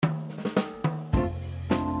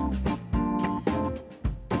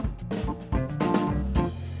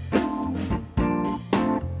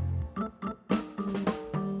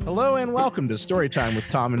Hello and welcome to Storytime with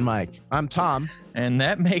Tom and Mike. I'm Tom. And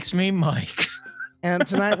that makes me Mike. And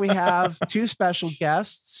tonight we have two special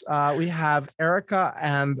guests. We have Erica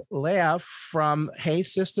and Leah from Hey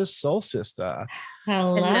Sister Soul Sister.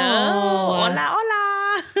 Hello. Hola,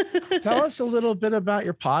 hola. Tell us a little bit about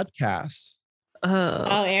your podcast.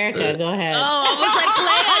 Oh, Erica, go ahead. Oh, I was like,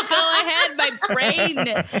 Leah, go ahead. My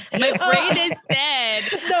brain is dead.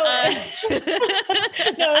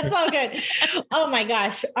 No, it's all good. Oh my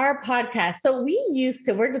gosh, our podcast. So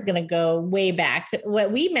we're just going to go way back.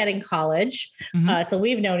 We met in college. Mhm. So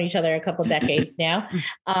we've known each other a couple decades now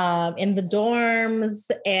in the dorms,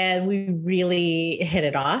 and we really hit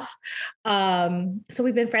it off. So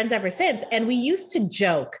we've been friends ever since. And we used to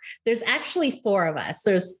joke. There's actually four of us.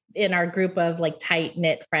 There's in our group of like tight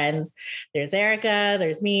knit friends. There's Erica,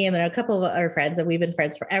 there's me, and there are a couple of our friends, and we've been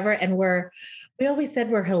friends forever. And we always said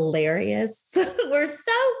we're hilarious. We're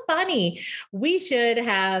so funny. We should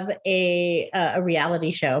have a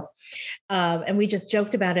reality show. And we just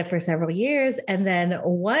joked about it for several years. And then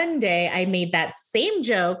one day I made that same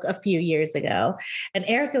joke a few years ago. And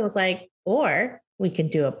Erica was like, or we can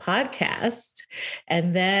do a podcast.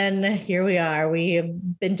 And then here we are. We've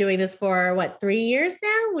been doing this for 3 years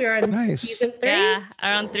now? We're on season 3. Yeah,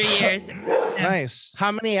 around 3 years. Nice.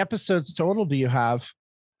 How many episodes total do you have?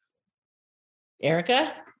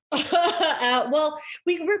 Erica? Well,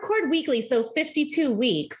 we record weekly, so 52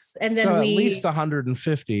 weeks. And then at least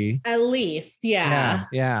 150. At least, yeah.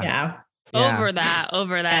 Yeah. Over that.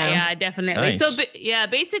 Yeah, definitely. Nice. So,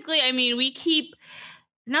 basically, I mean,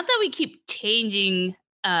 not that we keep changing,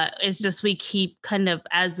 it's just we keep kind of,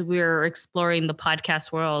 as we're exploring the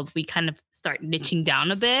podcast world, we kind of start niching down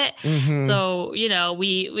a bit. Mhm. So,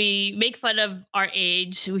 we make fun of our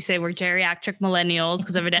age. We say we're geriatric millennials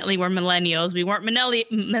because evidently we're millennials. We weren't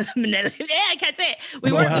I can't say it.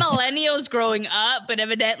 We weren't millennials growing up, but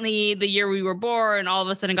evidently the year we were born, all of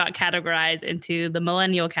a sudden got categorized into the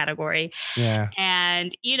millennial category. Yeah.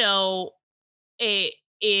 And,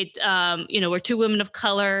 we're two women of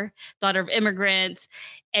color, daughter of immigrants,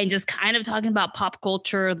 and just kind of talking about pop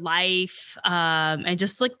culture, life, and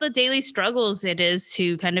just like the daily struggles it is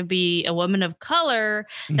to kind of be a woman of color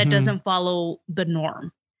that Mhm. doesn't follow the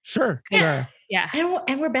norm. Sure. Yeah. Yeah.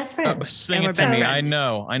 And we're best friends. Sing And it we're to best me. friends.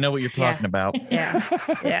 I know what you're talking about. Yeah.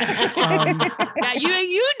 Yeah. Yeah.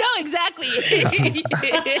 You know exactly.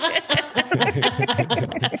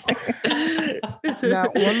 Now,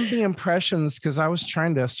 one of the impressions, because I was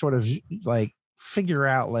trying to sort of like figure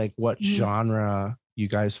out like what genre you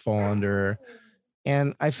guys fall under.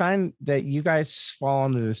 And I find that you guys fall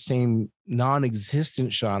under the same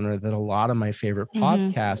non-existent genre that a lot of my favorite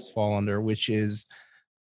podcasts fall under, which is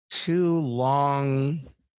two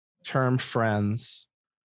long-term friends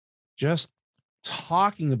just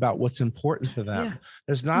talking about what's important to them. Yeah.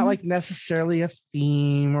 There's not like necessarily a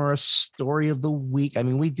theme or a story of the week. I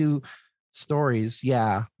mean, we do stories,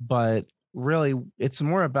 yeah, but really it's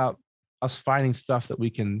more about us finding stuff that we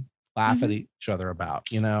can laugh at each other about,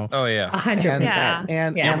 Oh, yeah. 100%. Yeah.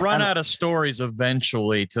 And Yeah. You run out of stories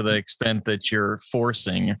eventually to the extent that you're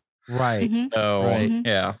forcing. right. Mhm. So, Right.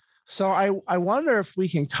 yeah. So I wonder if we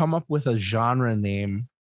can come up with a genre name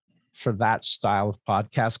for that style of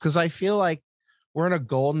podcast, because I feel like we're in a new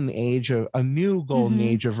golden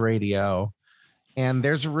age of radio, and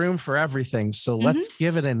there's room for everything. So let's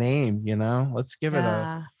give it a name, let's give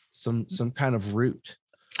it some kind of root.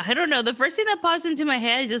 I don't know. The first thing that pops into my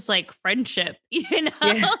head is just like friendship,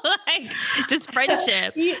 like just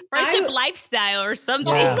friendship, lifestyle or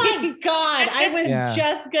something. Yeah. Oh my God. I was Yeah.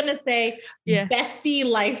 just going to say Yeah. bestie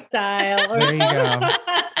lifestyle. Or There you go. something.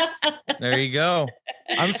 There you go.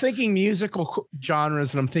 I'm thinking musical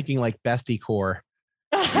genres, and I'm thinking like bestie core.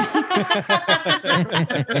 But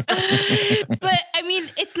I mean,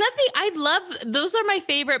 it's nothing. Those are my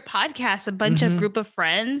favorite podcasts, a bunch of group of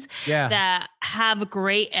friends Yeah. that have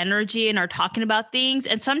great energy and are talking about things.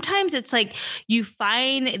 And sometimes it's like you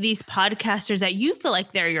find these podcasters that you feel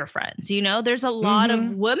like they're your friends. There's a lot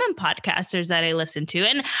of women podcasters that I listen to,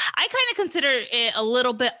 and I kind of consider it a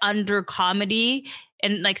little bit under comedy.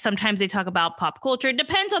 And like sometimes they talk about pop culture. It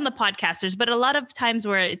depends on the podcasters, but a lot of times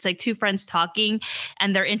where it's like two friends talking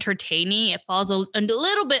and they're entertaining, it falls a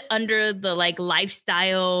little bit under the like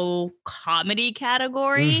lifestyle comedy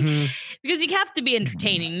category because you have to be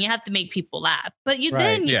entertaining. You have to make people laugh, but you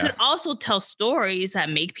could also tell stories that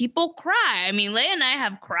make people cry. I mean, Leia and I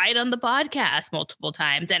have cried on the podcast multiple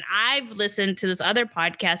times, and I've listened to this other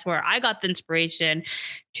podcast where I got the inspiration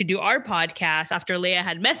to do our podcast after Leia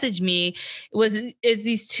had messaged me. Is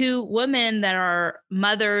these two women that are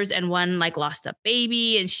mothers, and one like lost a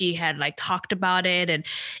baby, and she had like talked about it, and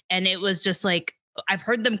it was just like I've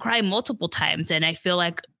heard them cry multiple times, and I feel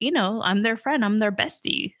like, I'm their friend, I'm their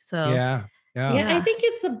bestie. So Yeah. I think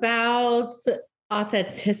it's about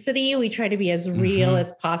authenticity. We try to be as real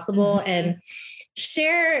as possible and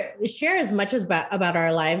share as much as about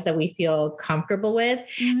our lives that we feel comfortable with.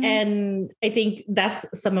 And I think that's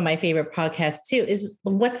some of my favorite podcasts too, is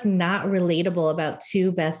what's not relatable about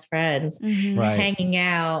two best friends hanging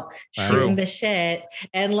out, shooting the shit,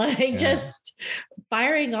 and like just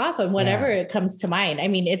firing off on whatever it comes to mind. I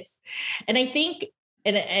mean, and I think,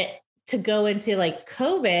 to go into like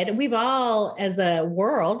COVID, we've all as a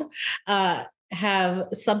world, have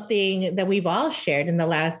something that we've all shared in the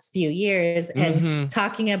last few years and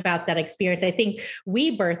talking about that experience. I think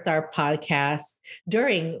we birthed our podcast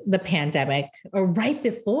during the pandemic, or right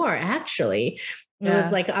before, actually. It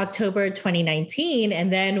was like October 2019.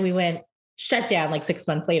 And then we went shut down like 6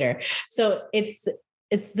 months later. So it's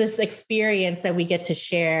this experience that we get to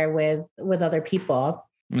share with other people.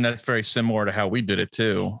 I mean, that's very similar to how we did it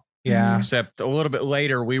too. Yeah. Except a little bit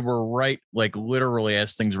later, we were right, like literally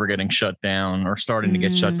as things were getting shut down or starting to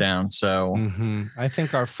get shut down. So I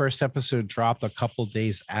think our first episode dropped a couple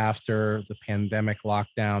days after the pandemic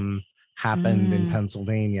lockdown happened in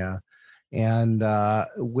Pennsylvania. And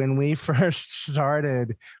when we first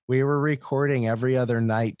started, we were recording every other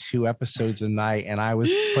night, 2 episodes a night, and I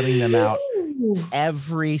was putting them out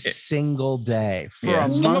every single day for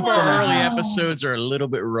a some month. of our early episodes are a little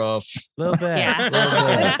bit rough. A little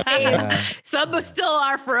bit. Some still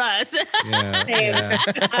are for us.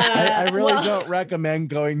 I really don't recommend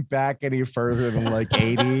going back any further than like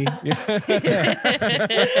 80.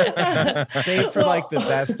 Stay for like the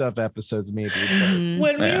best of episodes, maybe.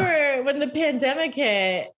 When the pandemic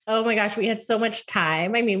hit, oh my gosh, we had so much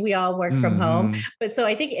time. I mean, we all worked from home, but so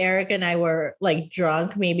I think Eric and I were like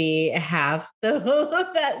drunk maybe half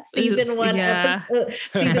that season one episode,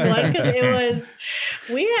 because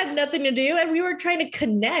we had nothing to do and we were trying to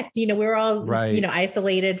connect. We were all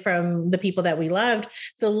isolated from the people that we loved.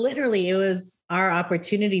 So literally, it was our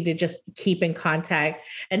opportunity to just keep in contact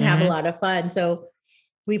and have a lot of fun. So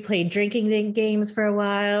we played drinking games for a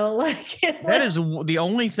while. That is the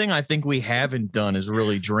only thing I think we haven't done is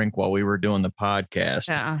really drink while we were doing the podcast.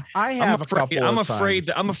 Yeah.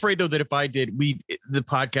 I'm afraid though that if I did, the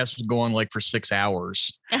podcast was going like for 6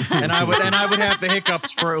 hours, and I would have the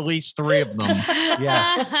hiccups for at least 3 of them.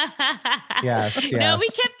 Yes. No, we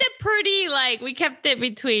kept it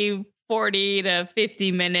between 40 to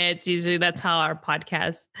 50 minutes. Usually that's how our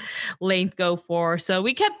podcast length go for. So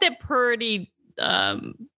we kept it pretty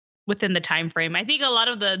within the time frame. I think a lot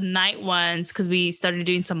of the night ones, because we started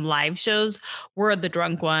doing some live shows, were the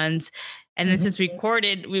drunk ones. And then since we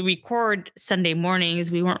record Sunday mornings,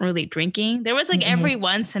 we weren't really drinking. There was like every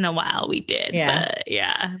once in a while we did. But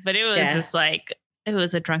it was just like, it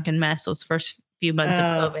was a drunken mess those first few months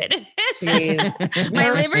of COVID. My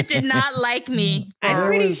liver did not like me.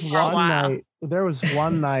 There was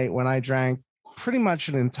one night when I drank pretty much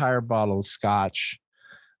an entire bottle of scotch.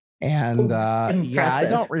 And I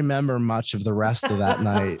don't remember much of the rest of that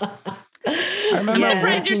night. I remember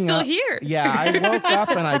surprised you're still here. Yeah, I woke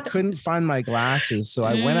up and I couldn't find my glasses. So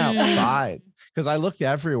I went outside because I looked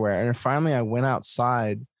everywhere. And finally I went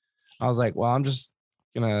outside. I was like, well, I'm just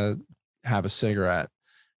going to have a cigarette.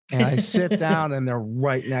 And I sit down and they're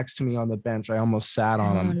right next to me on the bench. I almost sat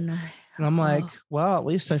on them. No. And I'm like, well, at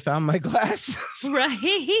least I found my glasses.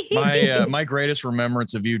 Right. My greatest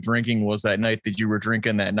remembrance of you drinking was that night that you were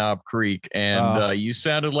drinking that Knob Creek, and you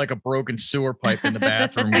sounded like a broken sewer pipe in the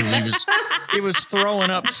bathroom because he was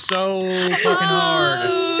throwing up so fucking hard.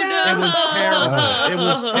 No. It was terrible. It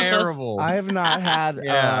was terrible. I've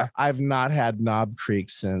not had Knob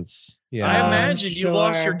Creek since. Yeah, I imagine you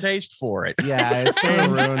lost your taste for it. Yeah, it's sort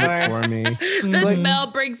of ruined it for me. The smell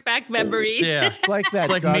brings back memories. Yeah, it's like that.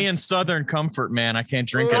 It's like me and Southern Comfort, man. I can't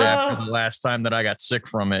drink it after the last time that I got sick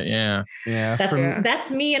from it. Yeah.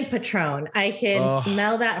 That's me and Patron. I can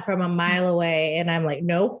smell that from a mile away, and I'm like,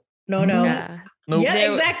 nope, no. Yeah,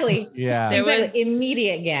 exactly. Yeah, exactly.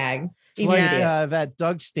 Immediate gag. It's like that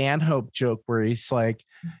Doug Stanhope joke where he's like,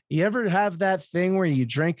 you ever have that thing where you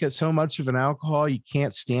drink it so much of an alcohol you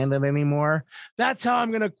can't stand it anymore? That's how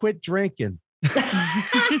I'm going to quit drinking. That's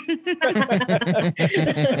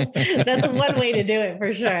one way to do it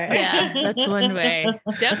for sure. Yeah, that's one way.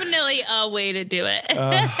 Definitely a way to do it.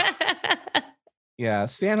 Yeah,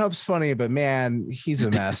 Stanhope's funny, but man, he's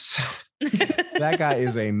a mess. That guy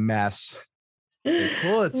is a mess.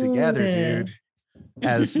 Pull it together, dude.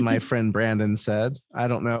 as my friend Brandon said. I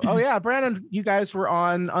don't know. Oh yeah, Brandon, you guys were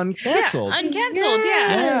on Uncanceled. Yeah, Uncanceled.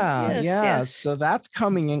 Yeah. Yeah. So that's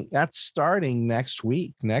coming in. That's starting next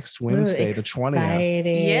week, next Wednesday, the 20th.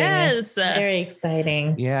 Yes. Very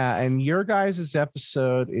exciting. Yeah. And your guys'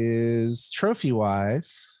 episode is Trophy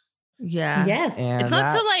Wife. Yeah. Yes. And It's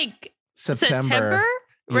not till like September.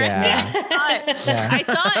 Right? Yeah. I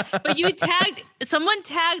saw it, but someone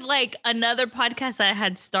tagged like another podcast I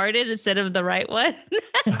had started instead of the right one.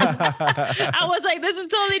 I was like, this is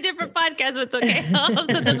totally different podcast, but it's okay. I'll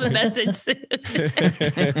send them a message soon.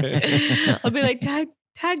 I'll be like, tag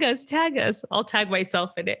us. I'll tag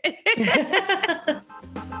myself in it.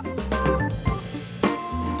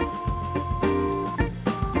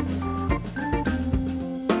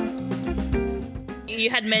 You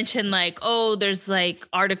had mentioned like, oh, there's like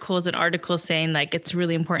articles saying like it's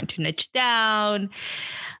really important to niche down.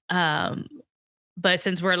 But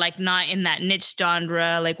since we're like not in that niche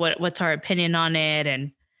genre, like what's our opinion on it?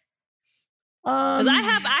 And because I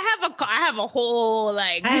have a whole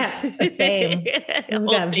like same. We've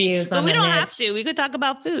got views so on we the don't niche. have to. We could talk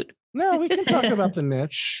about food. No, we can talk about the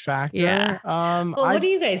niche factor. Yeah. Well, what do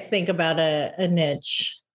you guys think about a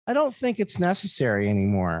niche? I don't think it's necessary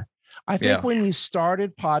anymore. I think when you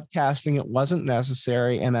started podcasting, it wasn't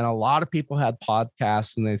necessary. And then a lot of people had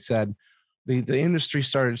podcasts and they said the industry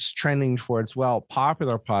started trending towards, well,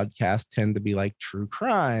 popular podcasts tend to be like true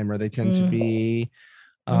crime, or they tend to be,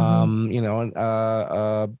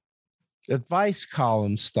 advice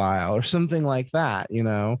column style or something like that,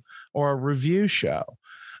 or a review show.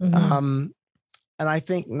 And I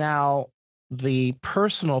think now the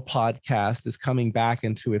personal podcast is coming back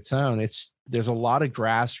into its own. There's a lot of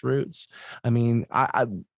grassroots. I mean, I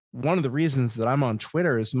one of the reasons that I'm on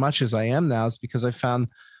Twitter as much as I am now is because I found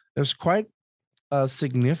there's quite a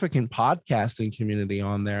significant podcasting community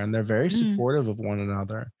on there, and they're very supportive of one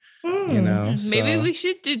another. Maybe we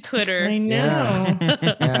should do Twitter. I know.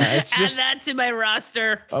 Yeah, it's just add that to my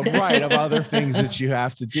roster. of other things that you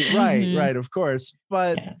have to do. Right, of course.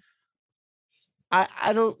 But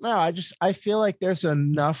I don't know. I feel like there's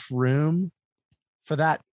enough room for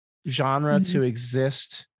that genre to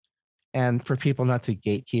exist, and for people not to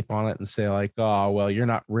gatekeep on it and say like, oh, well, you're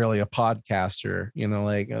not really a podcaster,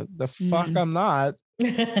 like the fuck I'm not.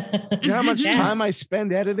 You know how much time I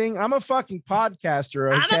spend editing? I'm a fucking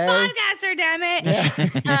podcaster. Okay? I'm a podcaster, damn it.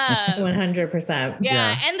 100%.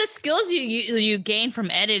 Yeah, and the skills you gain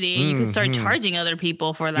from editing, you can start charging other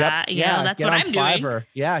people for that. That's what I'm Fiverr. doing.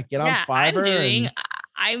 Yeah, get on Fiverr. I'm doing.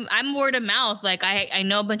 I'm word of mouth. Like I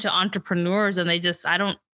know a bunch of entrepreneurs, and I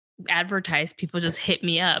don't advertise. People just hit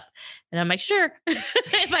me up, and I'm like, sure,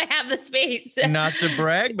 if I have the space. Not to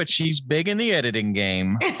brag, but she's big in the editing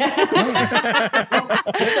game. As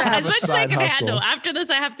much as I can handle. After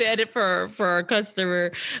this, I have to edit for a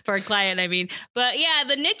customer, for a client. I mean, but yeah,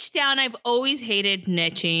 the niche down. I've always hated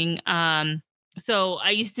niching. So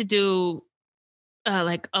I used to do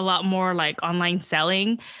like a lot more like online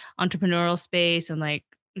selling, entrepreneurial space, and like,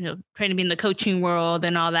 trying to be in the coaching world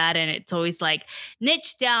and all that. And it's always like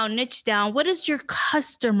niche down. What does your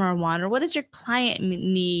customer want? Or what does your client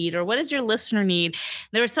need? Or what does your listener need?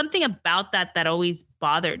 There was something about that always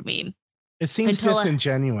bothered me. It seems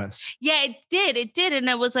disingenuous. Yeah, it did. And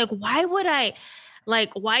I was like, why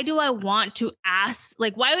do I want to ask?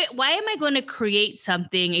 Like, why am I going to create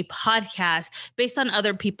something, a podcast based on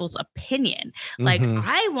other people's opinion? Like,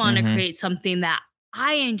 I want to create something that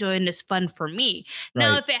I enjoy and is fun for me.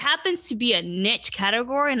 Now, if it happens to be a niche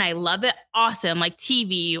category and I love it, awesome, like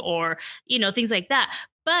TV or, things like that.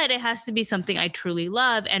 But it has to be something I truly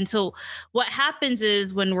love. And so what happens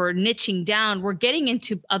is when we're niching down, we're getting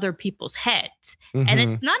into other people's heads. And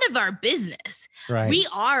it's none of our business. Right. We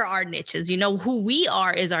are our niches. Who we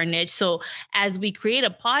are is our niche. So as we create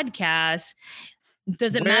a podcast,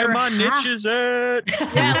 does it matter? Where my niches at?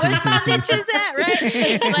 Yeah, where's my niches at?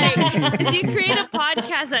 Right? Like, as you create a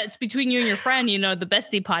podcast that's between you and your friend, the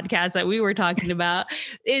bestie podcast that we were talking about,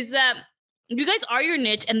 is that you guys are your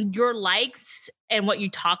niche, and your likes and what you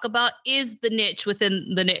talk about is the niche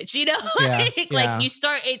within the niche. Like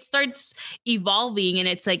it starts evolving, and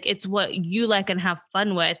it's like it's what you like and have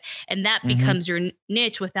fun with, and that becomes your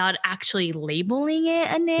niche without actually labeling it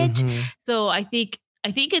a niche. So I think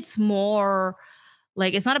it's more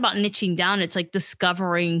like, it's not about niching down. It's like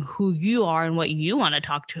discovering who you are and what you want to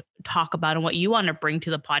talk about and what you want to bring to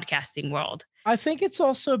the podcasting world. I think it's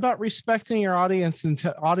also about respecting your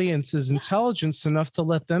audience's intelligence enough to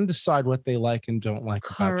let them decide what they like and don't like.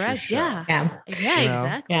 Correct. About your show.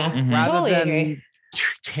 Exactly. Yeah. Rather Totally than agree.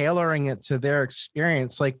 tailoring it to their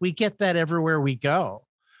experience. Like, we get that everywhere we go.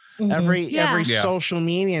 Every Yeah. social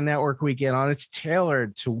media network we get on, it's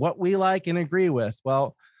tailored to what we like and agree with.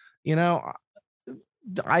 Well, you know,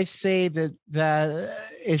 I say that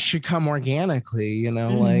it should come organically, you know,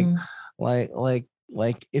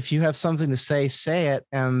 like if you have something to say it.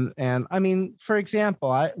 And I mean, for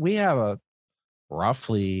example, we have a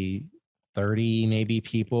roughly 30 maybe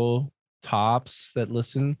people tops that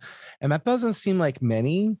listen, and that doesn't seem like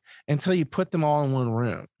many until you put them all in one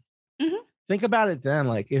room. Think about it then.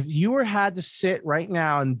 Like if you had to sit right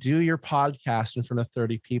now and do your podcast in front of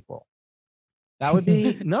 30 people, that would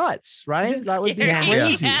be nuts, right? That would be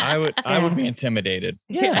crazy. I would be intimidated.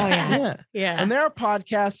 Yeah. And there are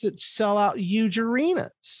podcasts that sell out huge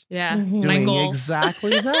arenas. Yeah. Doing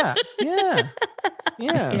exactly that.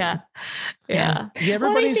 Yeah.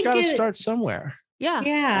 Everybody's got to start somewhere.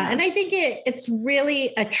 Yeah. And I think it's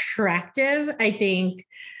really attractive. I think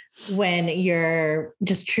when you're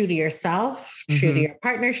just true to yourself, true to your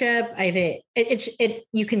partnership, I think it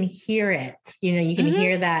you can hear it, you know, you can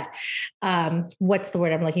hear that, what's the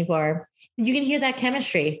word I'm looking for? You can hear that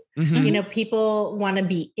chemistry, you know, people want to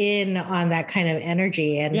be in on that kind of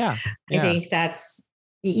energy. And I think that's,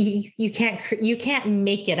 you can't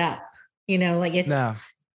make it up, you know, like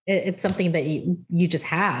it's something that you just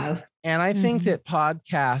have. And I think that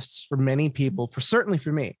podcasts for many people, certainly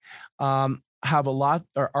for me, have a lot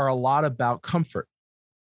about comfort.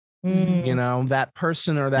 You know, that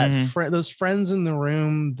person or that friend, those friends in the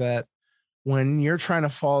room that when you're trying to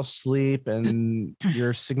fall asleep and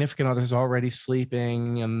your significant other's already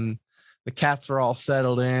sleeping and the cats are all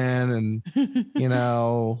settled in and, you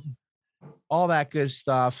know, all that good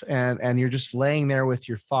stuff. And you're just laying there with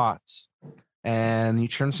your thoughts and you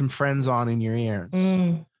turn some friends on in your ears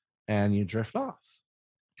and you drift off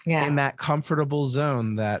in that comfortable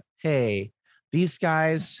zone that, hey, these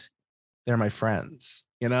guys, they're my friends,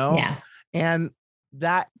 you know? And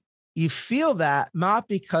that you feel that not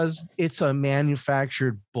because it's a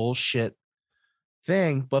manufactured bullshit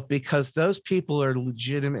thing, but because those people are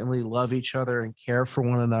legitimately love each other and care for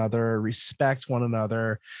one another, respect one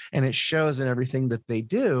another, and it shows in everything that they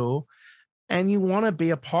do. And you want to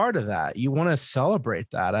be a part of that. You want to celebrate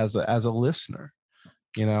that as a listener,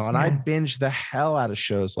 you know, and I binge the hell out of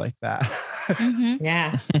shows like that.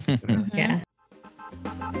 Yeah.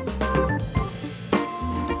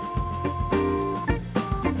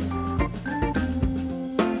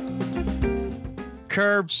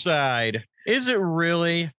 Curbside. Is it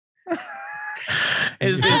really?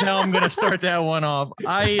 is how I'm going to start that one off.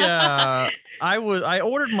 I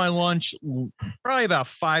ordered my lunch probably about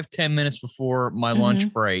 5-10 minutes before my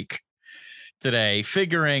lunch break today,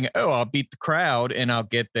 figuring, I'll beat the crowd and I'll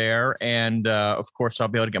get there. And of course, I'll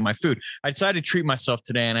be able to get my food. I decided to treat myself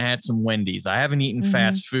today and I had some Wendy's. I haven't eaten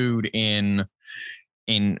fast food in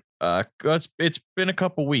it's been a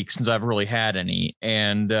couple weeks since I've really had any.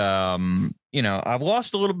 And, you know, I've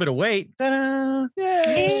lost a little bit of weight. Ta-da!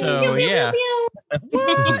 Yay! So, yeah.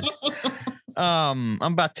 I'm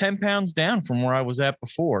about 10 pounds down from where I was at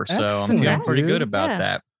before. So I'm feeling pretty good about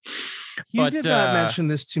that. You did not mention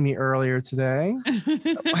this to me earlier today.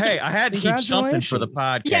 Hey, I had to keep something for the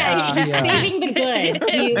podcast. Yeah, saving the goods.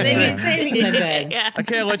 Saving the goods. I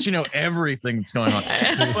can't let you know everything that's going on.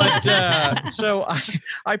 But so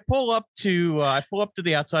I pull up to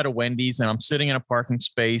the outside of Wendy's and I'm sitting in a parking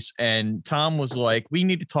space and Tom was like, we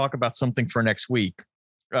need to talk about something for next week.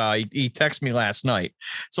 He texted me last night.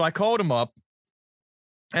 So I called him up.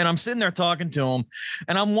 And I'm sitting there talking to him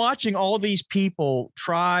and I'm watching all these people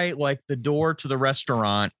try like the door to the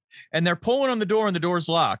restaurant and they're pulling on the door and the door's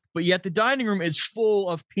locked, but yet the dining room is full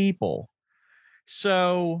of people.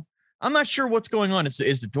 So I'm not sure what's going on. Is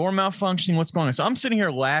the door malfunctioning? What's going on? So I'm sitting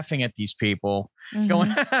here laughing at these people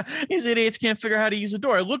going, these idiots can't figure out how to use the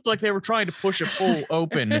door. It looked like they were trying to push it full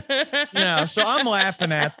open, you know, so I'm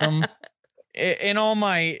laughing at them in all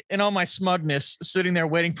my smugness, sitting there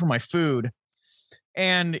waiting for my food.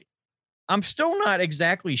 And I'm still not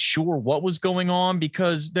exactly sure what was going on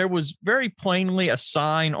because there was very plainly a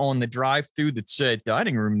sign on the drive-thru that said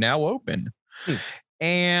dining room now open.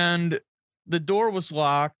 And the door was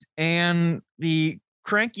locked and the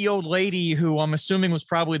cranky old lady who I'm assuming was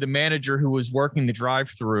probably the manager who was working the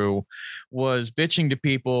drive-thru was bitching to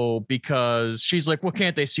people because she's like, well,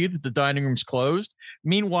 can't they see that the dining room's closed?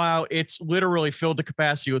 Meanwhile, it's literally filled to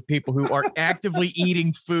capacity with people who are actively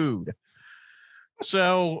eating food.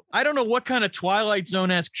 So I don't know what kind of Twilight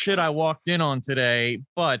Zone-esque shit I walked in on today,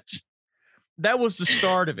 but that was the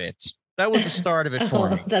start of it. That was the start of it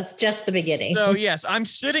for me. That's just the beginning. So yes, I'm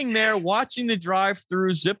sitting there watching the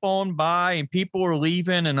drive-thru zip on by and people are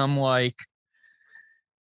leaving and I'm like,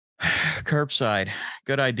 curbside,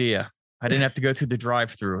 good idea. I didn't have to go through the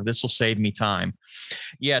drive-through. This will save me time.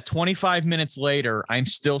 Yeah, 25 minutes later, I'm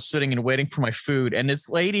still sitting and waiting for my food. And this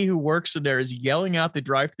lady who works in there is yelling out the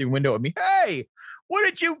drive-through window at me, "Hey, what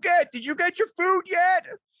did you get? Did you get your food yet?"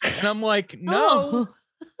 And I'm like, "No,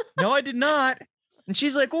 no, I did not." And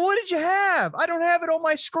she's like, "Well, what did you have? I don't have it on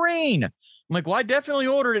my screen." I'm like, "Well, I definitely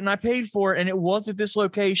ordered it and I paid for it. And it was at this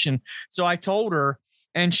location." So I told her,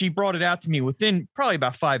 and she brought it out to me within probably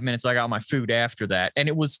about 5 minutes. I got my food after that. And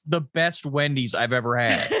it was the best Wendy's I've ever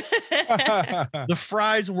had. The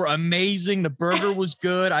fries were amazing. The burger was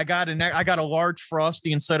good. I got a large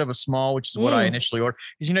Frosty instead of a small, which is what I initially ordered.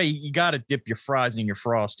 Because, you know, you got to dip your fries in your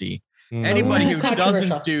Frosty. Anybody who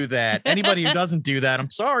doesn't do that,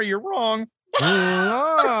 I'm sorry, you're wrong.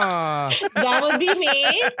 That would be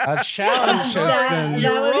me. A challenge, Tristan.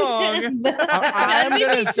 You're wrong. I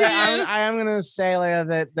am gonna say,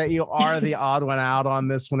 Leah, that you are the odd one out on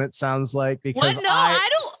this one. It sounds like, because what? No,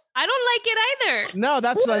 I don't like it either. No,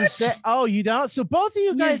 that's what I'm saying. Oh, you don't? So both of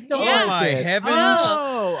you guys don't Oh like my it. heavens.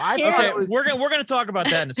 Oh, okay, we're gonna talk about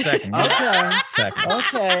that in a second. Okay. Second.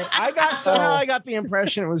 Okay. I got the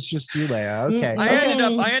impression it was just you, Leah. Okay.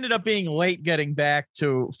 I ended up being late getting back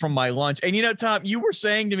from my lunch. And you know, Tom, you were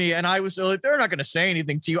saying to me, and I was like, they're not gonna say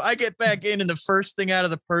anything to you. I get back in, and the first thing out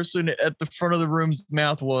of the person at the front of the room's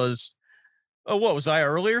mouth was, "Oh, what was I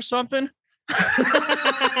early or something?"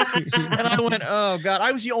 And I went, "Oh God!"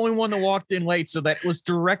 I was the only one that walked in late, so that was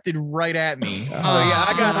directed right at me. So yeah,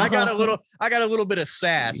 I got a little bit of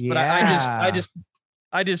sass, but I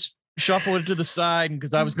just shuffled it to the side,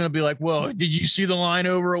 because I was going to be like, "Well, did you see the line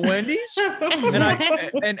over at Wendy's?"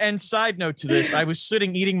 And side note to this, I was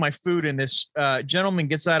sitting eating my food, and this gentleman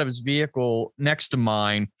gets out of his vehicle next to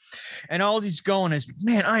mine, and all he's going is,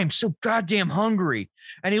 "Man, I am so goddamn hungry."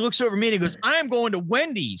 And he looks over at me and he goes, "I am going to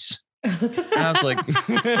Wendy's." And I was like,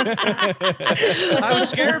 I was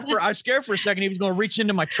scared for a second. He was going to reach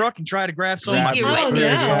into my truck and try to grab some of my food.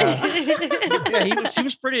 Yeah, he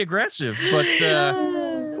was pretty aggressive. But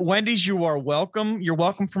Wendy's, you are welcome. You're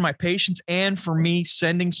welcome for my patience and for me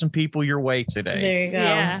sending some people your way today. There you go.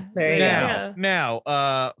 Yeah. There you go. Now,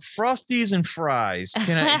 Frosties and fries.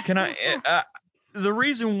 Can I? The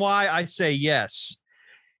reason why I say yes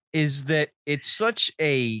is that it's such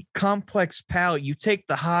a complex palate. You take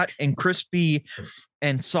the hot and crispy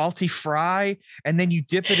and salty fry, and then you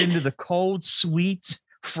dip it into the cold, sweet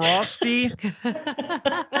Frosty,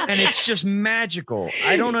 and it's just magical.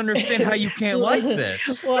 I don't understand how you can't like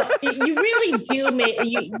this. Well, you really do make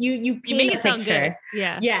you paint a picture.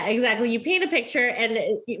 Yeah, exactly. You paint a picture, and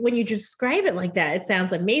when you describe it like that, it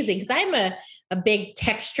sounds amazing. Because I'm a big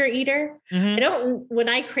texture eater. When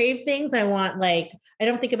I crave things, I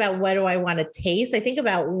don't think about what do I want to taste. I think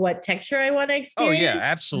about what texture I want to experience. Oh yeah,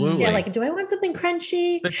 absolutely. Yeah, like, do I want something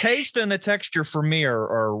crunchy? The taste and the texture for me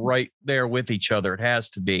are right there with each other. It has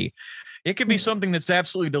to be. It could be something that's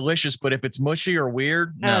absolutely delicious, but if it's mushy or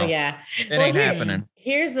weird, no, it ain't happening.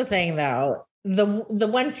 Here's the thing, though. The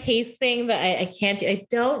one taste thing that I can't do, I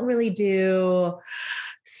don't really do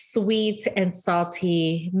sweet and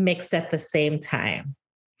salty mixed at the same time.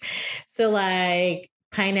 So like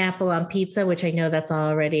pineapple on pizza, which I know that's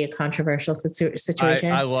already a controversial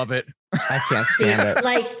situation. I love it. I can't stand it.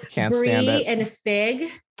 Like brie and fig.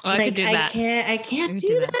 I could do that. I can't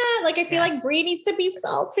do that. Like I feel like brie needs to be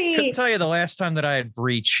salty. I couldn't tell you the last time that I had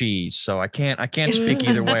brie cheese, so I can't speak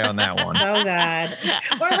either way on that one. Oh God.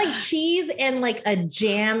 Or like cheese and like a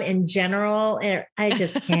jam in general. And I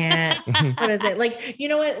just can't. What is it? Like, you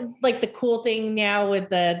know what? Like the cool thing now with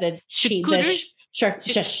the cheese,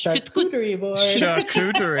 charcuterie board.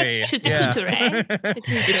 Charcuterie.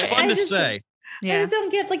 It's fun to say. I just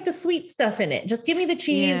don't get like the sweet stuff in it. Just give me the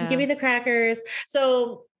cheese, give me the crackers.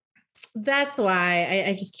 So that's why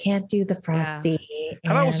I just can't do the Frosty.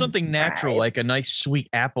 How about something natural, like a nice sweet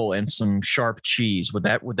apple and some sharp cheese? Would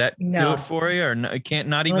that do it for you, or no,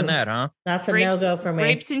 not even that, huh? That's a no-go for me.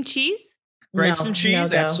 Grapes and cheese? Grapes and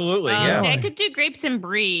cheese, absolutely. Yeah, I could do grapes and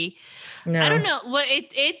brie. No. I don't know. Well,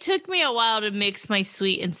 it took me a while to mix my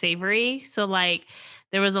sweet and savory. So like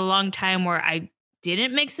there was a long time where I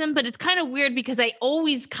didn't mix them, but it's kind of weird because I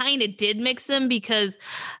always kind of did mix them because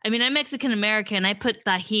I'm Mexican American. I put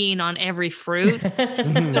tajin on every fruit.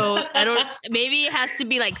 So maybe it has to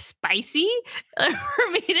be like spicy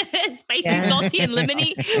for me to salty and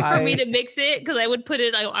lemony for me to mix it. Because I would put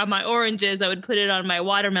it on my oranges. I would put it on my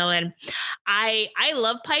watermelon. I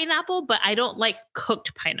love pineapple, but I don't like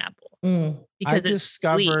cooked pineapple. Because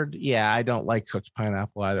I don't like cooked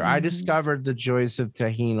pineapple either. I discovered the joys of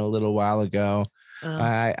tajin a little while ago.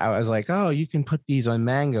 I was like, oh, you can put these on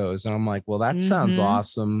mangoes. And I'm like, well, that sounds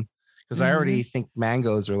awesome. Because I already think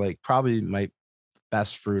mangoes are like probably my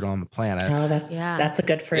best fruit on the planet. Oh, that's a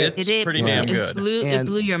good fruit. It's pretty damn good. It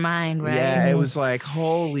blew your mind, right? Yeah, it was like,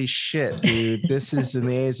 holy shit, dude, this is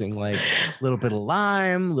amazing. Like a little bit of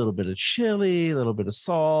lime, a little bit of chili, a little bit of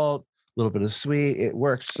salt, a little bit of sweet. It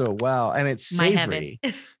works so well. And it's savory.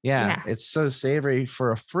 Yeah, it's so savory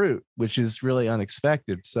for a fruit, which is really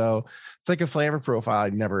unexpected. So it's like a flavor profile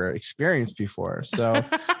I'd never experienced before. So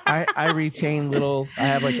I retain I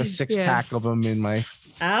have like a 6-pack of them in my.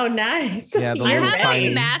 Oh, nice. Yeah, I have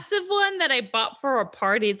a massive one that I bought for a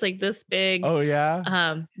party. It's like this big. Oh yeah.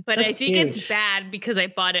 But That's I think huge. it's bad because I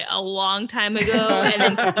bought it a long time ago and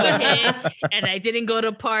then COVID hit, and I didn't go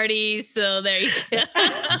to parties. So there you go.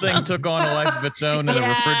 The thing took on a life of its own in a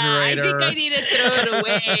refrigerator. I think I need to throw it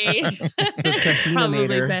away. The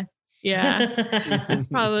Tahinator. Bad. Yeah, it's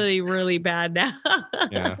probably really bad now.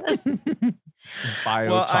 Yeah.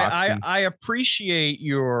 Well, Biotoxin. I appreciate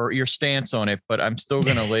your stance on it, but I'm still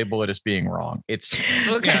going to label it as being wrong. It's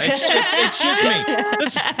Okay. it's just me.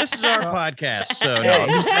 This is our podcast, so no, I'm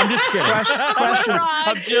just kidding. Question.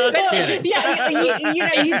 I'm just kidding.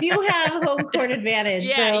 Yeah, you do have home court advantage.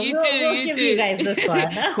 Yeah, so you we'll do. give you guys this one.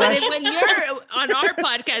 But when you're on our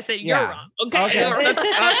podcast, then you're wrong. Okay. You're wrong.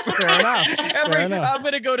 Fair enough. Fair enough. I'm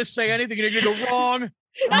going to go to say anything, and you're going to go wrong.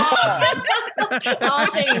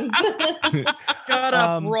 All things. Got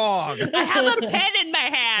up wrong. I have a pen in my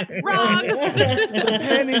hand. Wrong. The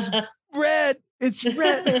pen is red. It's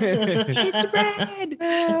red. It's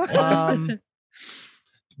red.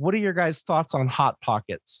 What are your guys' thoughts on Hot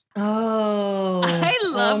Pockets? Oh, I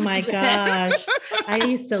love Oh my them. gosh, I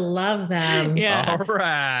used to love them. Yeah. All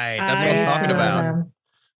right. That's I what I'm used to talking love about. them.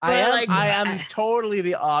 I am totally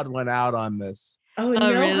the odd one out on this. Oh,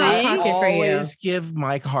 no really? Hot I Pocket for you. always give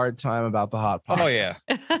Mike a hard time about the Hot Pockets.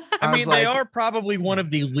 Oh, yeah. I was mean, they like- are probably one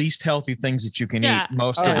of the least healthy things that you can Yeah. eat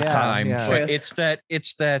most Oh, of the yeah, time. yeah. But True.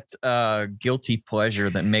 it's that guilty pleasure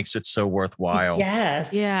that makes it so worthwhile.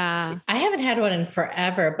 Yes. Yeah. I haven't had one in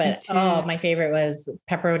forever, but too. my favorite was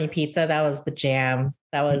pepperoni pizza. That was the jam.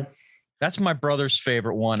 That was That's my brother's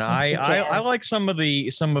favorite one. That's I the jam. like some of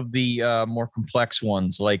the more complex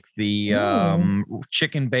ones, like the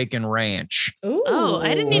chicken bacon ranch. ooh. Oh,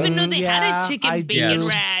 I didn't even know they had Yeah, a chicken I bacon do.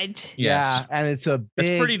 ranch. Yes. Yeah, and it's a big,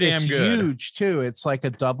 It's pretty damn it's good. huge too. It's like a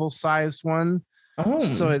double-sized one. Oh.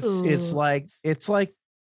 So it's Ooh. like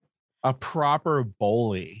a proper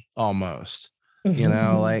bowlie almost. You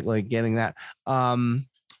know, like getting that.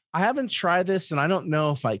 I haven't tried this, and I don't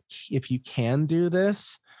know if you can do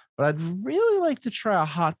this, but I'd really like to try a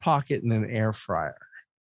Hot Pocket in an air fryer.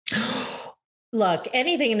 Look,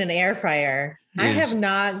 anything in an air fryer, I Is- have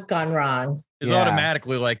not gone wrong, It's Yeah.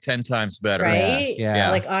 automatically like 10 times better. right? Yeah.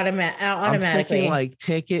 Like I'm automatically. thinking like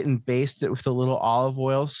take it and baste it with a little olive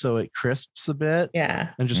oil so it crisps a bit,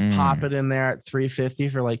 yeah. and just pop it in there at 350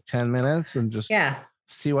 for like 10 minutes and just Yeah.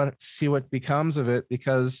 see what becomes of it.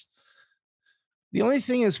 Because the only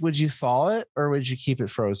thing is, would you thaw it or would you keep it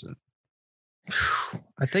frozen?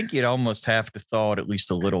 I think you'd almost have to thaw it at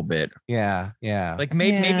least a little bit. Yeah. Like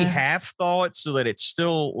maybe Yeah. half thaw it so that it's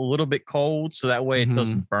still a little bit cold, so that way it Mhm.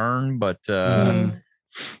 doesn't burn. But Mhm.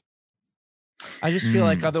 I just feel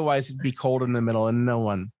like Mm. otherwise it'd be cold in the middle, and no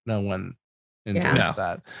one enjoys Yeah.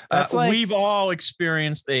 that. That's we've all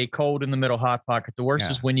experienced a cold in the middle hot pocket. The worst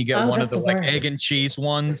Yeah. is when you get Oh, one of that's the the like egg worst. and cheese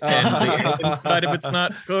ones, and the egg inside of it's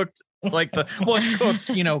not cooked. Like it's cooked,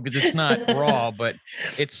 because it's not raw, but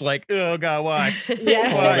it's like, oh god, why?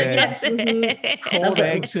 Yes. Why? Yes. Mhm. cold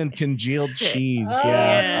eggs and congealed cheese. Oh,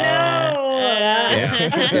 Yeah.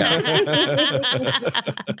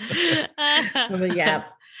 But yeah.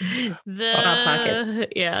 The Hot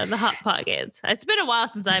Pockets. Yeah, the Hot Pockets. It's been a while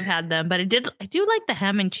since I've had them, but I do like the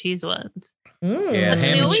ham and cheese ones. Mm. Yeah,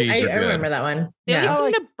 ham and cheese I are good. remember that one. They Yeah.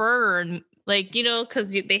 always seem to burn, like,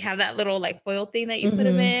 because they have that little like foil thing that you put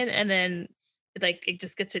them in, and then like it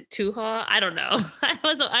just gets it too hot. I don't know.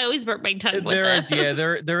 I always burn my tongue with There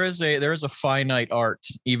is a finite art,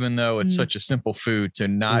 even though it's such a simple food, to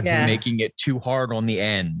not Yeah. making it too hard on the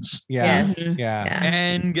ends Yeah. Yes. Yeah. Yeah.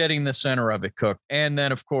 and getting the center of it cooked. And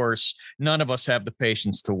then of course, none of us have the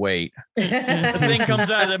patience to wait. The thing comes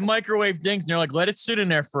out of the microwave dings, and you're like, let it sit in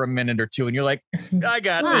there for a minute or two, and you're like, I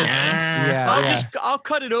got this. Yeah. I'll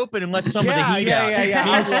cut it open and let some Yeah, of the heat yeah, out. yeah.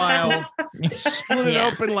 Meanwhile, Split it Yeah.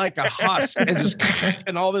 open like a husk and just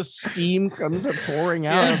and all this steam comes up pouring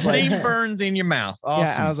out. I yeah, was like, steam burns in your mouth.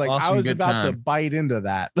 Awesome. Yeah, I was like, awesome, I was good about to time. bite into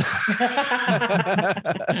that.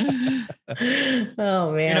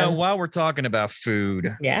 Oh man. While we're talking about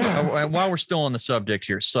food, Yeah. while we're still on the subject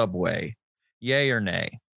here, Subway, yay or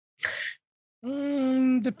nay?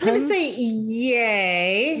 Depends. I'm gonna say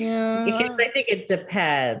yay. Yeah. Because I think it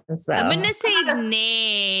depends. Though. I'm gonna say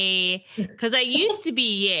nay because I used to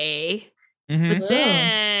be yay, but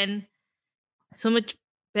then so much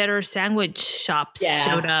better sandwich shops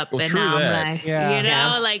showed up, and now I'm like,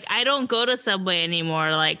 like I don't go to Subway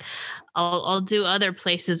anymore. Like I'll do other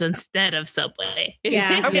places instead of Subway.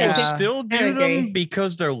 I will still do them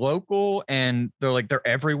because they're local and they're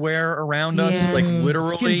everywhere around us, like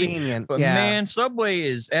literally. It's convenient. But man, Subway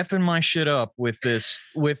is effing my shit up with this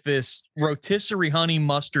rotisserie honey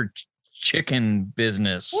mustard chicken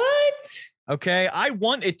business. What? Okay, I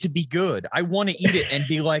want it to be good. I want to eat it and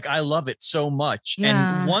be like, I love it so much.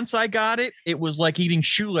 And once I got it, it was like eating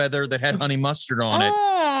shoe leather that had honey mustard on it.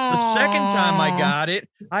 The second time I got it,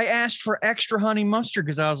 I asked for extra honey mustard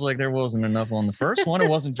because I was like, there wasn't enough on the first one. It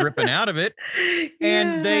wasn't dripping out of it.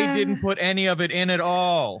 And they didn't put any of it in at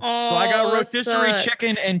all. So I got rotisserie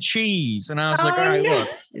chicken and cheese. And I was like, all right, look,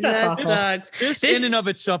 this in and of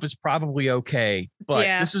itself is probably okay, but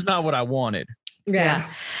this is not what I wanted. Yeah.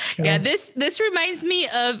 This reminds me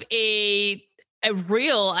of a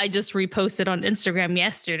reel I just reposted on Instagram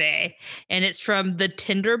yesterday, and it's from the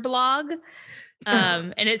Tinder blog.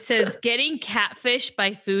 And it says, getting catfished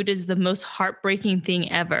by food is the most heartbreaking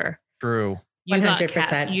thing ever. True.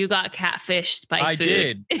 100%. You got catfished by food. I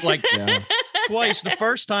did. Like twice. The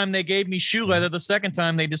first time they gave me shoe leather. The second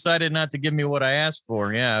time they decided not to give me what I asked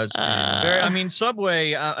for. Yeah. It was I mean,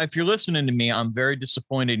 Subway, if you're listening to me, I'm very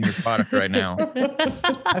disappointed in your product right now.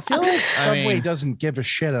 I feel like Subway doesn't give a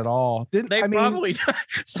shit at all.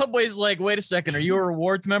 Subway's like, wait a second. Are you a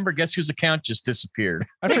rewards member? Guess whose account just disappeared?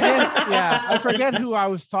 I forget who I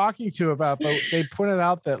was talking to about, but they pointed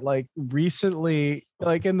out that like recently,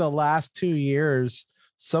 like in the last 2 years,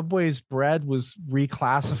 Subway's bread was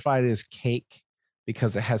reclassified as cake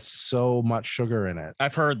because it has so much sugar in it.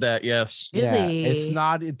 I've heard that. Yes. Really?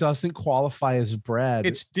 Yeah, it doesn't qualify as bread.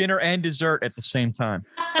 It's dinner and dessert at the same time.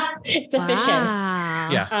 It's efficient.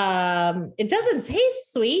 Yeah. It doesn't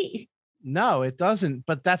taste sweet. No, it doesn't.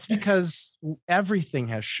 But that's because everything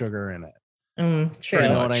has sugar in it. True. You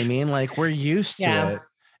know what I mean? Like we're used to it.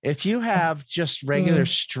 If you have just regular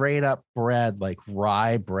straight up bread, like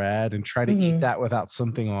rye bread, and try to eat that without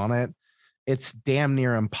something on it, it's damn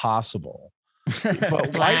near impossible.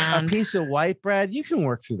 But a piece of white bread, you can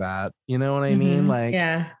work through that. You know what I mean? Like,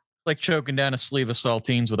 like choking down a sleeve of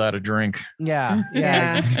saltines without a drink. Yeah,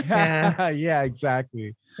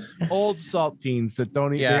 exactly. Old saltines that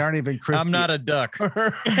they aren't even crispy. I'm not a duck.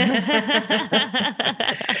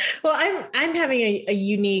 Well, I'm having a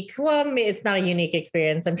unique, it's not a unique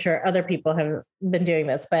experience. I'm sure other people have been doing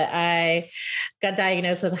this, but I got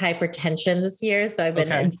diagnosed with hypertension this year. So I've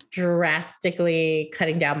been drastically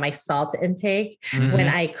cutting down my salt intake when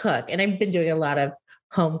I cook. And I've been doing a lot of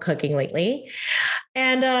home cooking lately.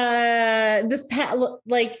 And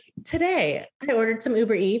today I ordered some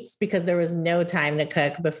Uber Eats because there was no time to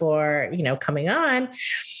cook before, coming on.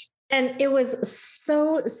 And it was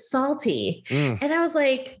so salty. And I was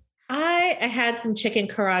like, I had some chicken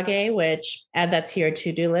karaage, which add that to your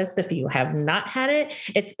to-do list. If you have not had it,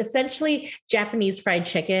 it's essentially Japanese fried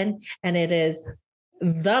chicken, and it is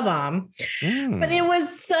the bomb. But it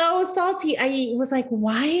was so salty. I was like,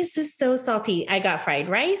 why is this so salty? I got fried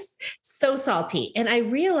rice, so salty. And I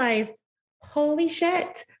realized, holy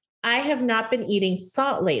shit, I have not been eating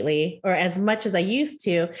salt lately, or as much as I used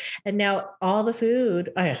to. And now all the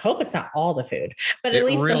food, I hope it's not all the food, but at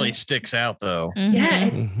least it really sticks out though. Yeah,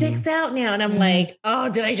 it sticks out now. And I'm like, oh,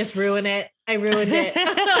 did I just ruin it? I ruined it.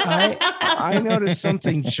 I noticed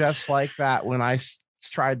something just like that when I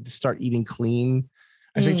tried to start eating clean.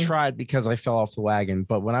 I say tried because I fell off the wagon,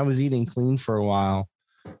 but when I was eating clean for a while,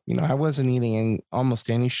 I wasn't eating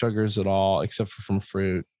almost any sugars at all, except for from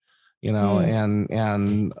fruit,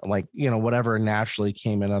 and like, whatever naturally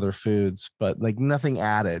came in other foods, but like nothing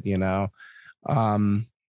added,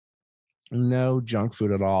 no junk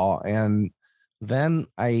food at all. And then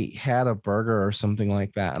I had a burger or something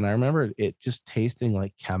like that. And I remember it just tasting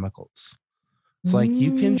like chemicals. It's like,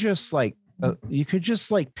 you can just like, you could just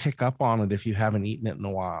like pick up on it if you haven't eaten it in a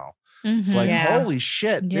while. It's like, holy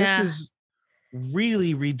shit, this is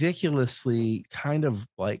really ridiculously kind of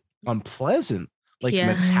like unpleasant, like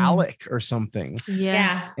metallic or something.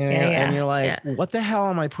 And you're like, what the hell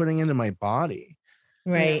am I putting into my body?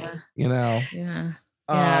 Right.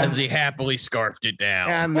 As he happily scarfed it down.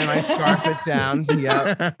 And then I scarf it down.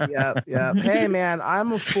 Yep. Hey man,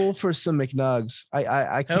 I'm a fool for some McNugs.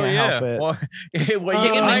 I can't help it. Well,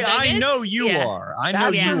 I know you are. I know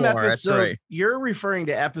you are. That's right. You're referring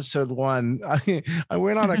to episode 1. I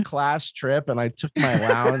went on a class trip and I took my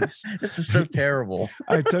allowance. This is so terrible.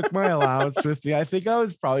 I took my allowance with me. I think I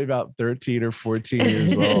was probably about 13 or 14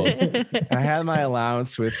 years old. I had my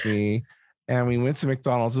allowance with me. And we went to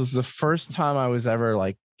McDonald's. It was the first time I was ever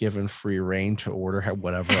like given free reign to order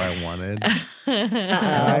whatever I wanted.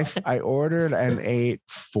 I ordered and ate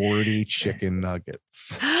 40 chicken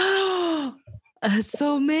nuggets.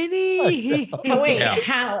 So many. Oh, wait,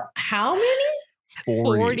 how many?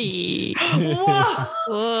 40. Whoa.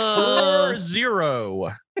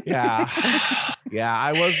 40. Yeah.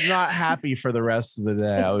 I was not happy for the rest of the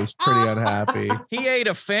day. I was pretty unhappy. He ate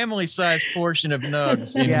a family-sized portion of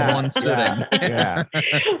nugs in one sitting. Yeah.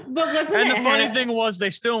 But the funny thing was they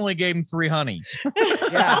still only gave him 3 honeys.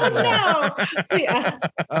 Yeah. Oh no. Yeah.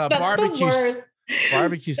 That's barbecue. The worst.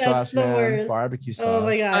 Barbecue sauce, man. Worst. Barbecue sauce. Oh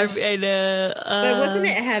my gosh. I know. But wasn't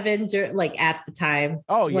it heaven like at the time?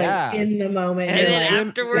 Oh like, yeah. In the moment. And then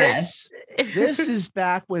afterwards. This is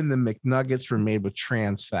back when the McNuggets were made with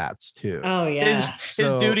trans fats too. Oh yeah.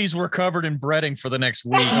 His duties were covered in breading for the next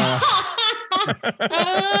week.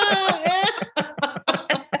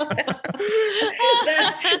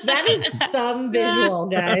 That is some visual,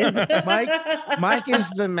 guys. Mike is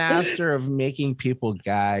the master of making people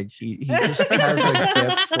gag. He just has a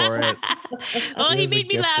gift for it. Well, he made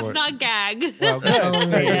me laugh, not gag. Well, oh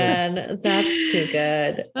man, that's too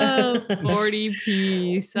good. 40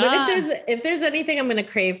 piece. But if there's anything I'm going to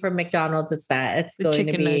crave from McDonald's, it's that. It's going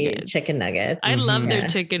to be chicken nuggets. I love their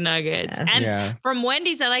chicken nuggets. Yeah. And from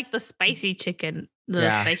Wendy's, I like the spicy chicken.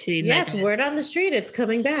 Spicy nuggets. Yes, word on the street, it's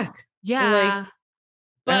coming back. Yeah.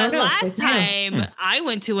 But last time I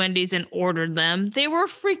went to Wendy's and ordered them, they were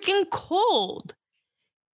freaking cold.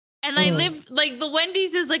 And I live like the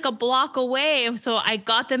Wendy's is like a block away. And so I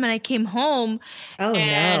got them and I came home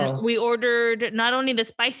and we ordered not only the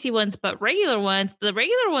spicy ones, but regular ones. The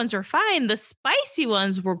regular ones are fine. The spicy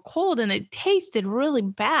ones were cold and it tasted really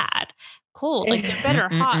bad. Cold. Like they're better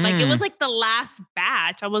hot. Like it was like the last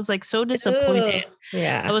batch. I was like so disappointed.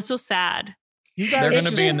 Yeah. I was so sad. They're going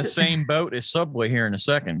to be in the same boat as Subway here in a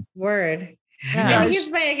second. Word. Yeah. Here's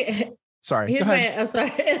my Here's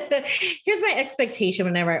my expectation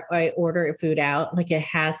whenever I order food out. Like it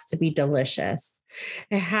has to be delicious.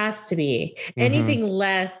 It has to be. Anything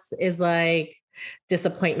less is like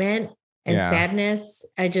disappointment and sadness.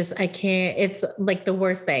 I can't. It's like the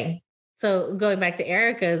worst thing. So going back to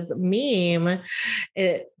Erica's meme,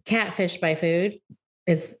 catfish by food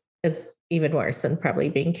is even worse than probably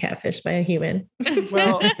being catfished by a human.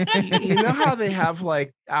 Well, you know how they have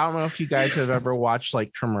like, I don't know if you guys have ever watched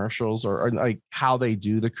like commercials or like how they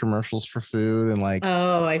do the commercials for food and like,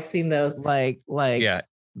 oh, I've seen those. Like, yeah,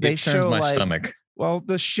 they show my stomach. Well,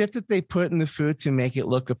 the shit that they put in the food to make it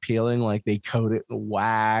look appealing, like they coat it in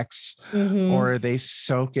wax or they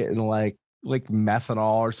soak it in like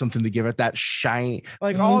methanol or something to give it that shiny,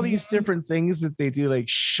 like all these different things that they do, like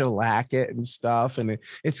shellac it and stuff. And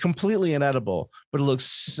it's completely inedible, but it looks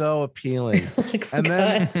so appealing. And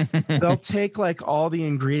then they'll take like all the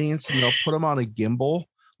ingredients and they'll put them on a gimbal,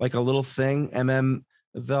 like a little thing. And then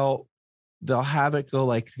they'll have it go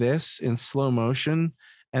like this in slow motion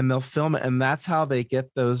and they'll film it. And that's how they get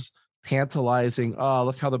those tantalizing, oh,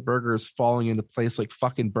 look how the burger is falling into place like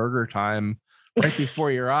fucking Burger Time right before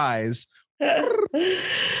your eyes.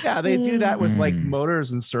 Yeah, they do that with like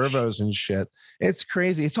motors and servos and shit. It's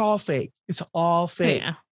crazy. It's all fake.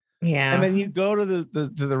 Yeah. And then you go to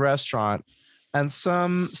the restaurant and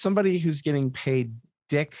somebody who's getting paid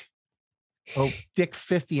dick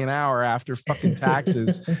 50 an hour after fucking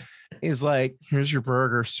taxes is like, here's your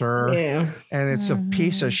burger, sir. Yeah. And it's a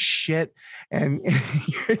piece of shit. And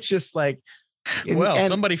you're just like,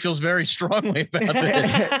 somebody feels very strongly about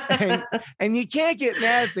this. and you can't get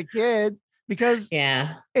mad at the kid because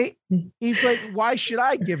he's like, why should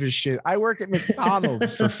I give a shit? I work at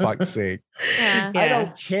McDonald's for fuck's sake. Yeah. I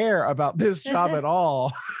don't care about this job at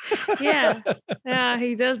all. Yeah,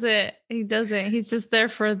 he does it. He doesn't. He's just there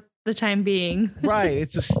for the time being. Right.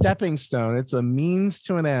 It's a stepping stone. It's a means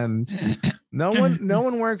to an end. No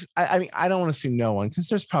one works. I mean, I don't want to say no one because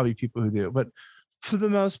there's probably people who do, but for the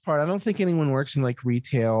most part, I don't think anyone works in like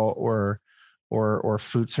retail or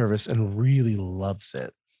food service and really loves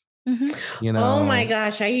it. You know? Oh my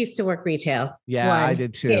gosh, I used to work retail. Yeah, I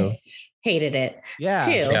did too. Hated it.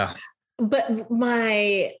 Yeah. But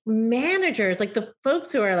my managers, like the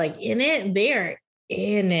folks who are like in it, they're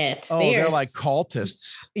in it. Oh, they're like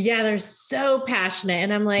cultists. Yeah, they're so passionate.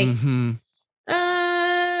 And I'm like, Mhm.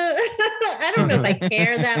 I don't know if I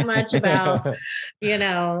care that much about,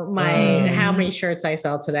 how many shirts I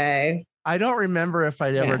sell today. I don't remember if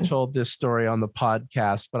I'd ever told this story on the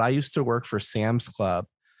podcast, but I used to work for Sam's Club,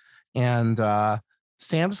 and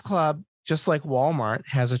Sam's Club, just like Walmart,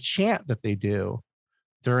 has a chant that they do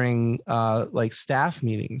during like staff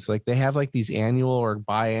meetings. Like they have like these annual or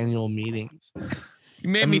biannual meetings. You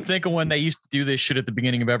made me think of when they used to do this shit at the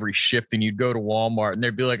beginning of every shift, and you'd go to Walmart and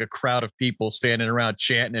there'd be like a crowd of people standing around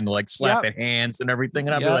chanting and like slapping hands and everything.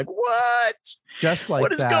 And I'd be like, what? Just like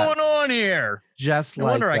what is going on here? Just no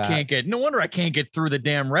like wonder that. No wonder I can't get through the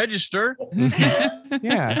damn register.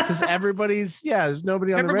 Yeah, because there's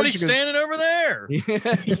nobody on Everybody's the register. standing over there.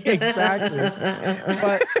 Exactly.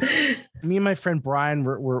 But me and my friend Brian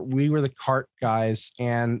we were the cart guys,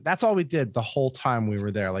 and that's all we did the whole time we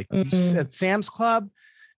were there. Like at Sam's Club,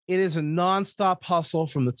 it is a nonstop hustle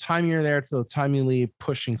from the time you're there to the time you leave,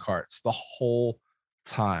 pushing carts the whole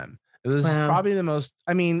time. It was probably the most.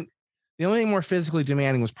 I mean, the only thing more physically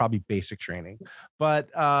demanding was probably basic training, but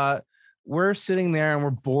we're sitting there and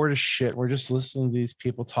we're bored as shit. We're just listening to these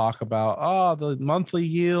people talk about, the monthly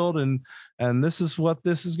yield and this is what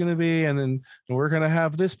this is going to be. And then we're going to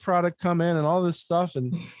have this product come in and all this stuff.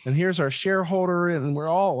 And here's our shareholder. And we're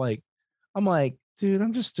all like, I'm like, dude,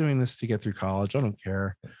 I'm just doing this to get through college. I don't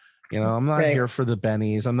care. I'm not here for the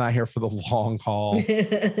bennies. I'm not here for the long haul.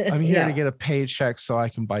 I'm here to get a paycheck so I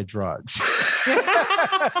can buy drugs.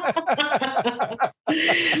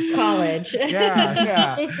 College.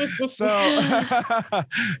 Yeah.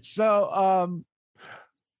 So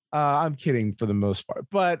I'm kidding for the most part,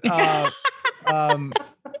 but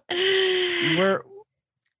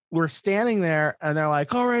we're standing there and they're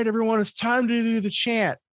like, all right, everyone, it's time to do the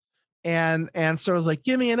chant. And so I was like,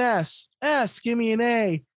 give me an S, give me an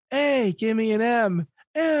A, give me an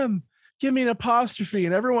M, give me an apostrophe.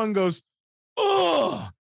 And everyone goes, oh.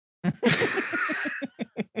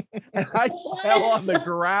 And I fell on the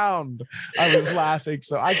ground. I was laughing,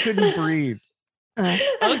 so I couldn't breathe.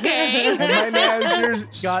 Okay. And my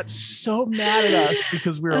managers got so mad at us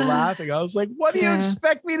because we were laughing. I was like, what do you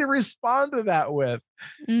expect me to respond to that with?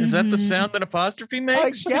 Is that the sound that apostrophe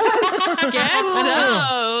makes? I guess.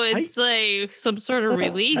 No, it's like some sort of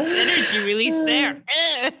energy release there.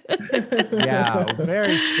 Yeah,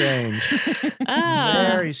 very strange.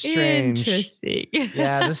 Very strange. Interesting.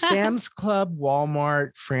 Yeah, the Sam's Club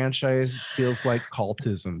Walmart franchise feels like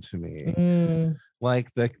cultism to me.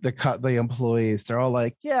 Like the employees, they're all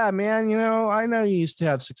like, yeah, man, I know you used to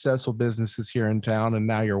have successful businesses here in town and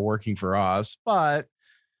now you're working for us, but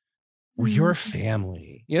we're your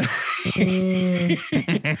family.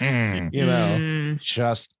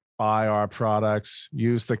 Just buy our products,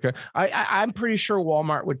 use I'm pretty sure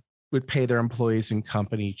Walmart would pay their employees in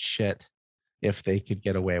company shit if they could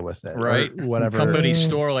get away with it, right? Whatever company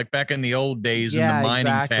store, like back in the old days in the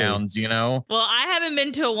mining towns, Well, I haven't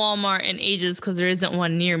been to a Walmart in ages because there isn't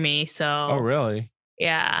one near me. So, oh really?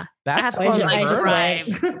 Yeah, that's I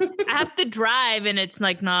have to drive, and it's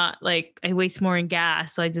like not like I waste more in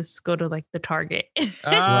gas, so I just go to like the Target.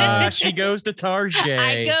 She goes to Target.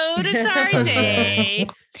 I go to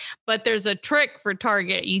Target, but there's a trick for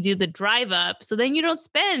Target. You do the drive up, so then you don't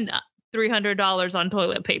spend $300 on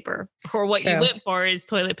toilet paper. For what you went for is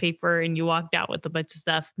toilet paper, and you walked out with a bunch of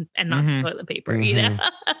stuff and not toilet paper.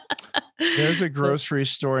 There's a grocery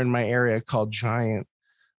store in my area called Giant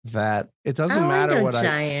that it doesn't matter what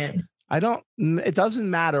Giant. It doesn't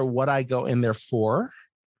matter what I go in there for.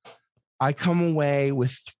 I come away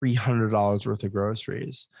with $300 worth of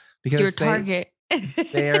groceries because your Target.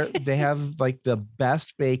 they have like the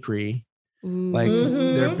best bakery. Like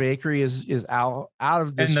their bakery is out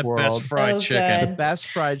of this world. And the best fried chicken. The best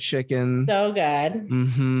fried chicken. So good.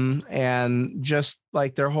 And just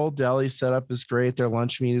like their whole deli setup is great. Their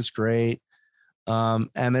lunch meat is great.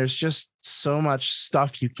 And there's just so much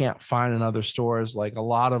stuff you can't find in other stores. Like a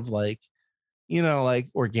lot of like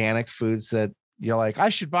organic foods that you're like, I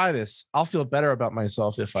should buy this. I'll feel better about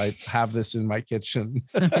myself if I have this in my kitchen.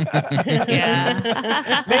 Maybe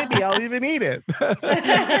I'll even eat it.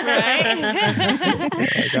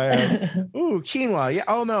 Quinoa. Yeah.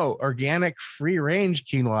 Oh no, organic free range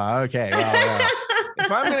quinoa. Okay. Well,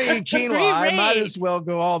 if I'm going to eat quinoa, I might as well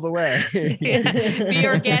go all the way. Be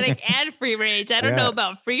organic and free range. I don't know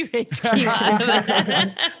about free range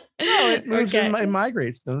quinoa. No, it moves and it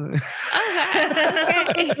migrates. Doesn't it?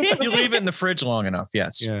 Okay. You leave it in the fridge long enough.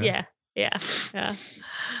 Yes. Yeah.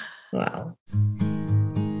 Wow.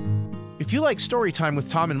 If If you like Storytime with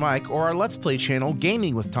Tom and Mike or our Let's Play channel,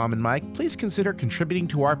 Gaming with Tom and Mike, please consider contributing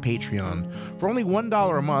to our Patreon. For only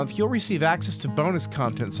 $1 a month, you'll receive access to bonus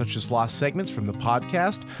content such as lost segments from the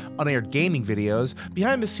podcast, unaired gaming videos,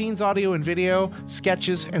 behind-the-scenes audio and video,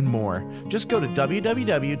 sketches, and more. Just go to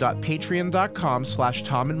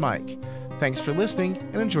www.patreon.com/Tom and Mike. Thanks for listening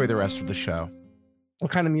and enjoy the rest of the show.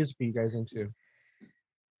 What kind of music are you guys into?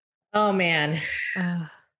 Oh man.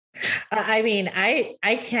 I mean,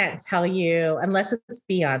 I can't tell you unless it's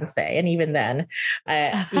Beyonce, and even then,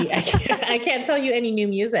 I can't tell you any new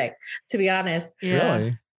music, to be honest. Yeah.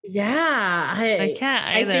 Really? Yeah, I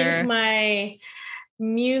can't either. I think my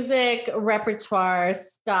music repertoire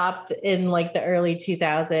stopped in like the early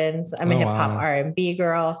 2000s. I'm a hip hop R&B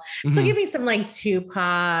girl, so give me some like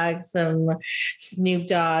Tupac, some Snoop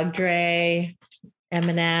Dogg, Dre,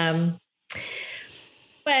 Eminem.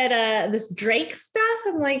 But this Drake stuff,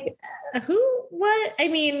 I'm like, who, what? I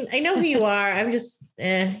mean, I know who you are. I'm just,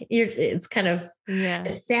 it's kind of,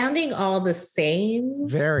 it's sounding all the same.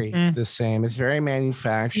 Very the same. It's very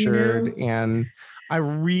manufactured. And I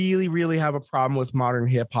really, really have a problem with modern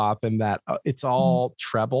hip hop in that it's all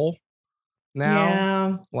treble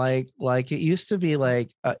now. Like it used to be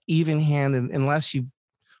like even handed, unless you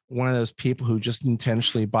one of those people who just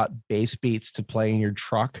intentionally bought bass beats to play in your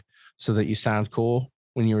truck so that you sound cool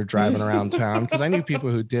when you were driving around town. Because I knew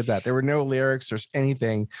people who did that. There were no lyrics or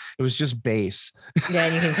anything. It was just bass. Yeah,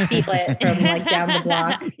 and you can feel it from like down the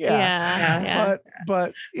block.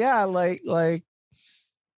 But yeah, like I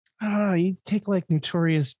don't know. You take like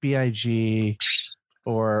Notorious B.I.G.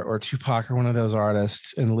 or Tupac or one of those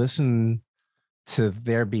artists and listen to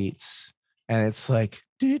their beats, and it's like,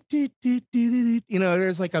 there's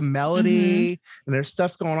like a melody and there's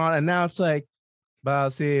stuff going on, and now it's like,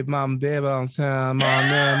 ching, ching,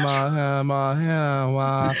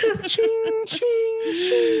 ching,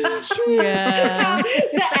 ching. Yeah.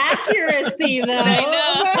 The accuracy, though. I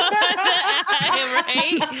know.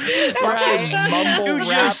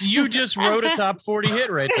 Right? You just wrote a top 40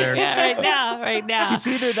 hit right there. Yeah, right now. It's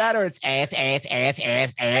either that or it's ass. It's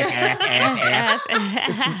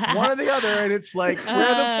one or the other, and it's like, where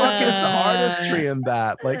the fuck is the artistry in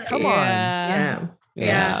that? Like, come on.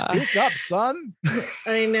 Yeah. Speak up, son.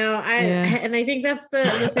 I know. And I think that's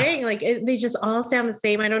the thing. Like they just all sound the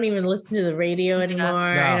same. I don't even listen to the radio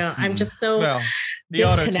anymore. I'm just so the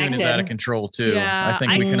auto-tune is out of control too. I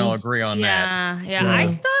think we can all agree on that. Yeah. I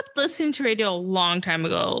stopped listening to radio a long time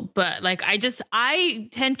ago, but like I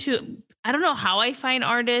tend to, I don't know how I find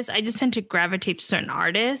artists. I just tend to gravitate to certain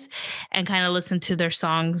artists and kind of listen to their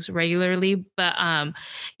songs regularly. But,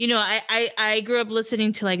 I grew up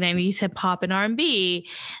listening to like 90s hip hop and R&B.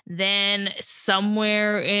 Then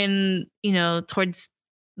somewhere in, towards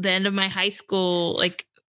the end of my high school, like,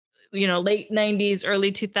 late 90s,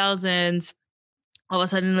 early 2000s, all of a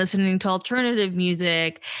sudden listening to alternative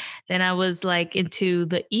music. Then I was like into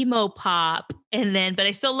the emo pop, but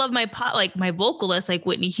I still love my pop, like my vocalists, like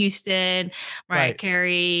Whitney Houston, Mariah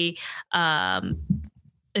Carey, Adele.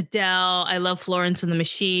 I love Florence and the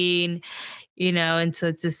Machine, and so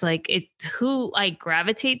it's just like it's who I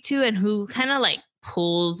gravitate to and who kind of like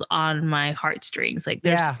pulls on my heartstrings. Like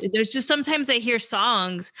there's just sometimes I hear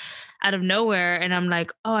songs out of nowhere and I'm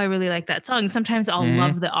like, oh, I really like that song. Sometimes I'll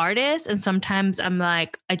love the artist, and sometimes I'm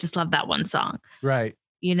like, I just love that one song. Right.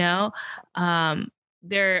 I'm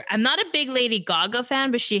not a big Lady Gaga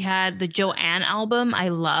fan, but she had the Joanne album I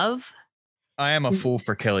love. I am a fool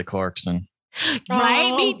for Kelly Clarkson.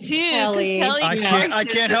 Right, me too. Kelly. I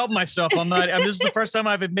can't help myself. This is the first time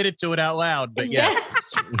I've admitted to it out loud, but yes.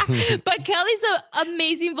 But Kelly's an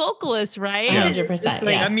amazing vocalist, right? 100%.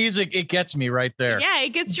 That music, it gets me right there. Yeah, it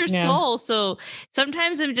gets your soul. So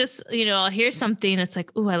sometimes I'm just, I'll hear something. It's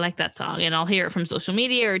like, oh, I like that song, and I'll hear it from social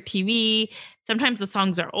media or TV. Sometimes the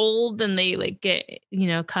songs are old and they like get,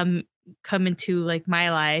 come into like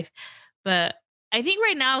my life, but I think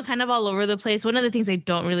right now, kind of all over the place. One of the things I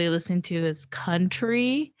don't really listen to is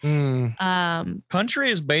country.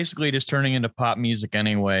 Country is basically just turning into pop music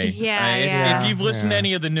anyway. If you've listened to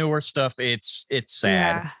any of the newer stuff, it's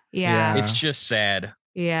sad. Yeah. It's just sad.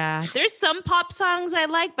 Yeah. There's some pop songs I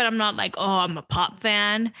like, but I'm not like, oh, I'm a pop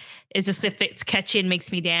fan. It's just if it's catchy and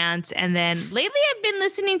makes me dance. And then lately I've been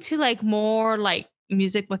listening to like more like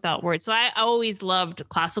music without words. So I always loved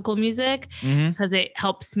classical music because it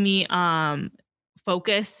helps me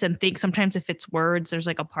focus and think. Sometimes if it's words, there's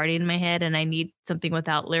like a party in my head and I need something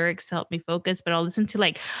without lyrics to help me focus, but I'll listen to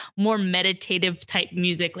like more meditative type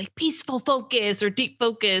music, like peaceful focus or deep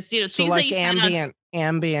focus, you know, So things like that you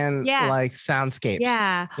ambient Yeah. like soundscapes.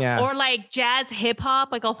 Yeah. Yeah. Or like jazz hip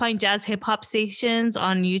hop. Like I'll find jazz hip hop stations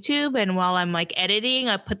on YouTube. And while I'm like editing,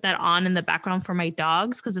 I put that on in the background for my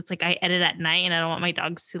dogs. Cause it's like I edit at night and I don't want my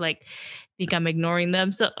dogs to like think I'm ignoring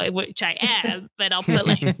them. So which I am, but I'll put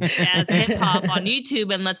like jazz hip hop on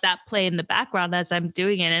YouTube and let that play in the background as I'm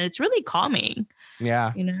doing it. And it's really calming.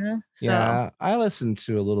 Yeah. You know? So, Yeah. I listen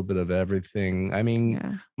to a little bit of everything. I mean,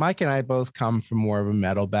 yeah. Mike and I both come from more of a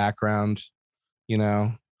metal background, you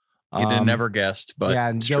know. You'd have never guessed, but yeah,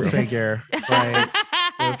 it's go true. figure. Right.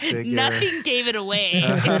 Go figure. Nothing gave it away.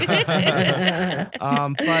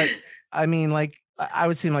 But I mean, like, I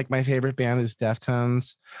would seem like my favorite band is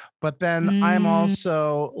Deftones, but then I'm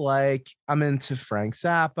also like, I'm into Frank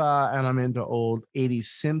Zappa and I'm into old 80s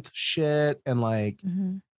synth shit and like,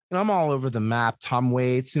 and I'm all over the map. Tom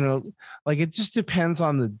Waits, you know, like it just depends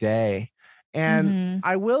on the day. And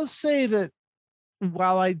I will say that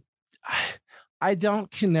while I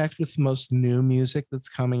don't connect with most new music that's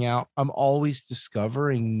coming out, I'm always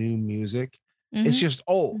discovering new music. It's just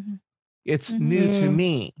it's new to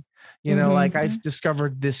me. You know, like I've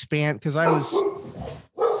discovered this band because I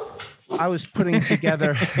was putting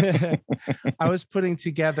together I was putting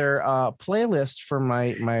together a playlist for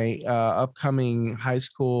my upcoming high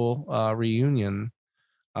school reunion.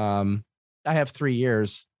 I have 3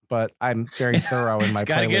 years, but I'm very thorough in my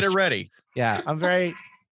Gotta playlist. get it ready. Yeah, I'm very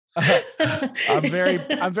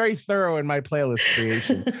I'm very thorough in my playlist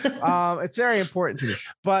creation. It's very important to me.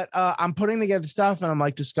 But I'm putting together stuff and I'm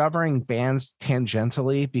like discovering bands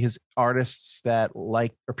tangentially because artists that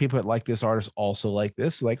like or people that like this artist also like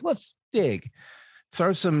this. Like, let's dig.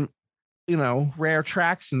 Throw some, you know, rare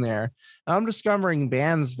tracks in there. And I'm discovering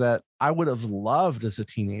bands that I would have loved as a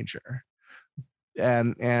teenager.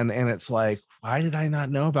 And it's like, why did I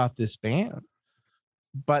not know about this band?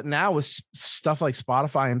 But now with stuff like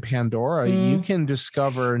Spotify and Pandora, you can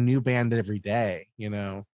discover a new band every day, you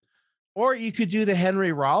know. Or you could do the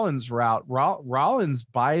Henry Rollins route. Rollins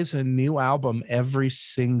buys a new album every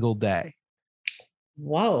single day.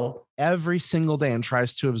 Whoa. Every single day and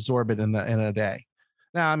tries to absorb it in a day.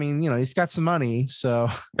 Now, I mean, you know, he's got some money, so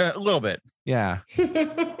A little bit. yeah.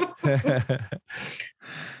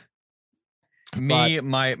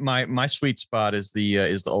 My sweet spot is the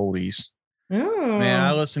oldies. Man,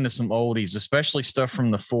 I listen to some oldies, especially stuff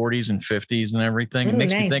from the 40s and 50s and everything. It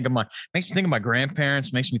makes me think of my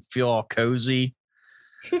grandparents, makes me feel all cozy.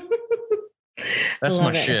 That's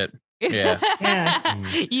my shit. Yeah. Yeah.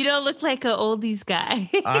 You don't look like an oldies guy.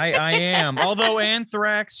 I am. Although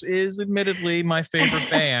Anthrax is admittedly my favorite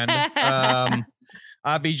band.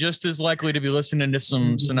 I'd be just as likely to be listening to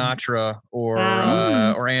some Sinatra or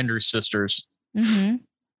Andrews Sisters.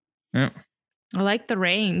 Yeah. I like the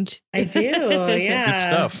range. I do. Yeah. Good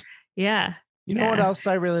stuff. Yeah. You know what else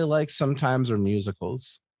I really like sometimes are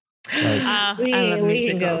musicals. Like, I love we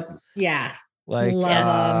can musicals. go. Yeah. like Love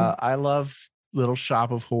 'em. I love Little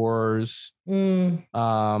Shop of Horrors.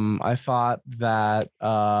 I thought that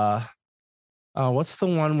what's the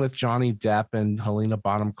one with Johnny Depp and Helena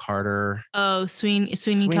Bonham Carter? Oh, Sweeney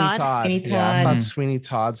Todd. Yeah, I thought Sweeney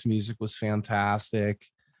Todd's music was fantastic.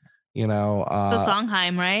 You know, So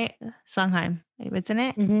Sondheim, right? Sondheim, isn't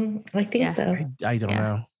it? I think so. I don't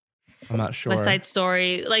know. I'm not sure. West Side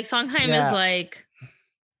Story. Like Sondheim is like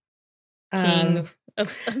king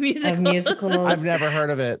of musicals. I've never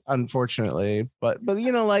heard of it, unfortunately. But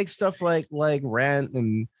you know, like stuff like Rent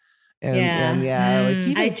and like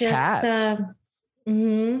even Cats.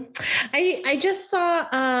 I just saw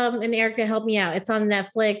and Erica, help me out. It's on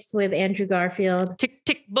Netflix with Andrew Garfield. Tick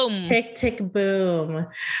tick boom. Tick tick boom.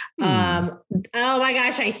 Oh my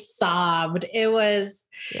gosh, I sobbed.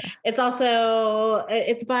 It's also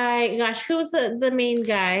it's by who's the main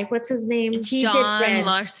guy? What's his name? John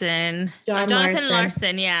Larson. Jonathan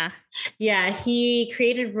Larson, yeah. Yeah, he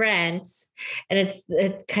created Rent, and it's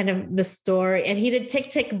kind of the story. And he did Tick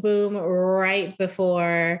Tick Boom right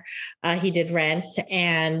before he did Rent,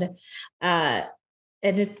 and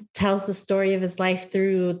it tells the story of his life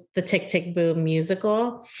through the Tick Tick Boom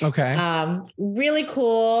musical. Okay. Really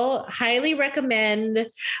cool. Highly recommend.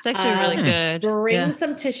 It's actually really good. Bring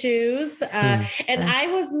some tissues. And I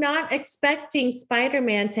was not expecting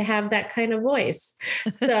Spider-Man to have that kind of voice.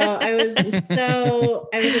 So I was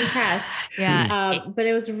impressed. Yeah. But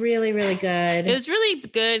it was really, really good. It was really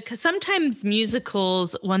good because sometimes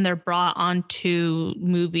musicals, when they're brought onto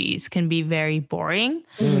movies, can be very boring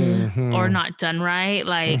or not done right.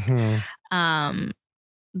 Like,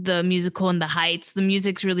 the musical In the Heights. The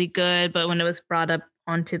music's really good, but when it was brought up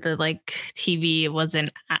onto the like TV, it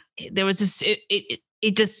wasn't. There was just it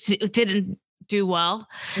didn't do well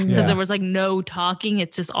because there was like no talking.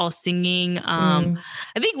 It's just all singing. I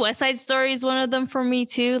think West Side Story is one of them for me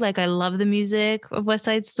too. Like I love the music of West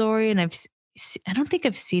Side Story, and I don't think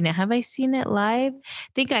I've seen it. Have I seen it live?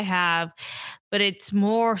 I think I have, but it's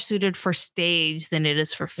more suited for stage than it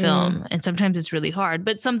is for film. And sometimes it's really hard.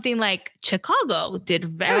 But something like Chicago did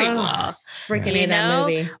very well. Freaking in that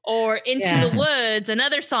movie. Or Into the Woods,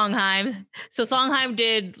 another Sondheim. So Sondheim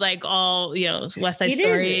did like all, West Side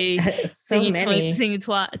Story. So many. Singing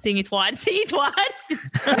twat.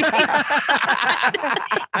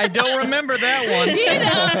 I don't remember that one. And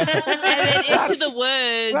then Into the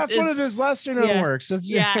Woods. That's one of his lesser known works.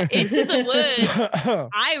 Into the Woods.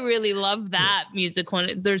 I really love that musical.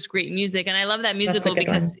 There's great music, and I love that musical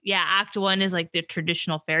because Act 1 is like the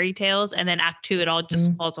traditional fairy tales, and then Act 2 it all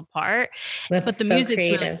just falls apart. But the music's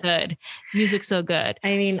really good. Music's so good.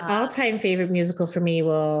 I mean, all-time favorite musical for me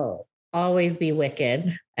will always be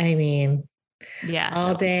Wicked. I mean,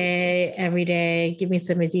 all day, every day. Give me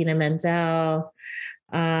some Idina Menzel.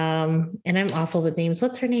 And I'm awful with names.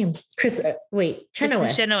 What's her name? Kristen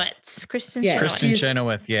Chenoweth. Kristen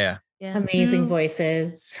Chenoweth. Yeah. Amazing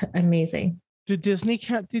voices. Amazing. Did Disney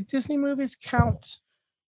movies count?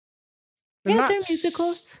 They're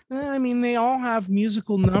musicals. I mean, they all have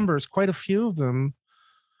musical numbers, quite a few of them.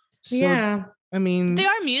 So, I mean, they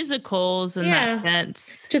are musicals in that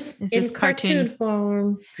sense. Just in cartoon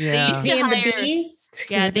form. Yeah. Beauty and the Beast.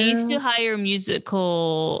 Yeah, they used to hire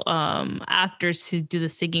musical actors to do the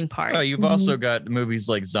singing part. Oh, you've also got movies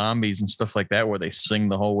like Zombies and stuff like that where they sing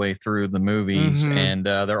the whole way through the movies, and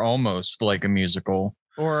they're almost like a musical.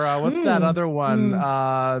 Or what's that other one?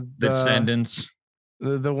 Descendants.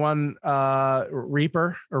 The one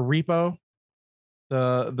Reaper or Repo.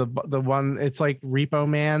 The one, it's like Repo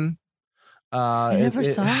Man. I never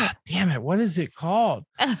saw it. Damn it! What is it called?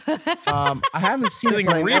 I haven't seen it.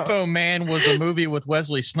 Repo Man was a movie with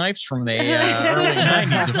Wesley Snipes from the early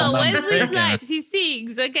 90s. So Wesley Snipes, he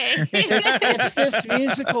sings. Okay. It's this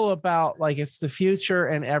musical about like it's the future,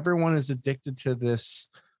 and everyone is addicted to this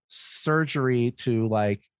surgery to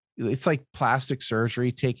like. It's like plastic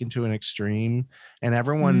surgery taken to an extreme, and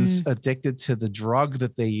everyone's addicted to the drug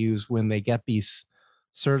that they use when they get these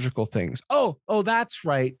surgical things. Oh, that's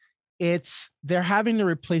right. They're having to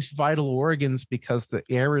replace vital organs because the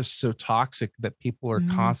air is so toxic that people are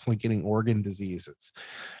constantly getting organ diseases.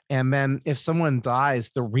 And then if someone dies,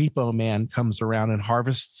 the Repo Man comes around and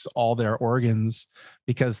harvests all their organs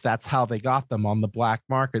because that's how they got them on the black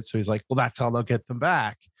market. So he's like, well, that's how they'll get them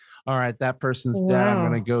back. All right, that person's dead. I'm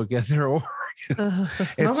going to go get their organs.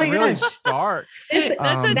 It's really dark. That's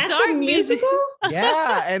a dark musical?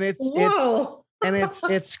 Yeah. And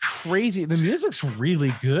it's crazy. The music's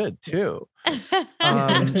really good too.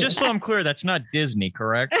 Just so I'm clear, that's not Disney,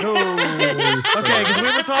 correct? No. Okay, because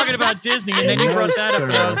we were talking about Disney, and then you brought that up,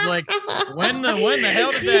 and I was like, when the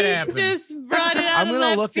hell did that happen? Just brought it out. I'm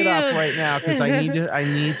gonna look it up right now because I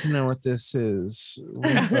need to know what this is.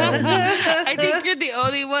 I think you're the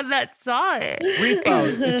only one that saw it.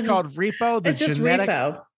 Repo. It's called Repo.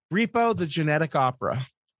 Repo, the genetic opera.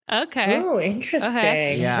 Okay. Oh, interesting.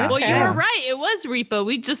 Okay. Yeah. Well, you were right. It was Repo.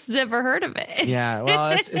 We just never heard of it. Yeah.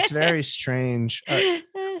 Well, it's very strange.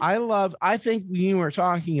 I think you were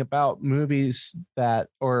talking about movies that,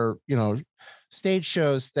 or, stage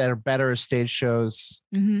shows that are better as stage shows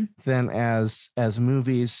than as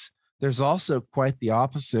movies. There's also quite the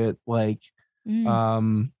opposite. Like,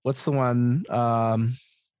 what's the one?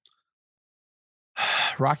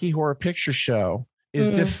 Rocky Horror Picture Show is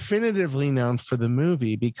definitively known for the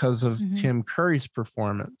movie because of Tim Curry's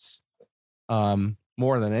performance.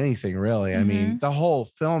 More than anything, really. I mean, the whole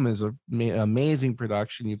film is an amazing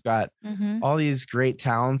production. You've got all these great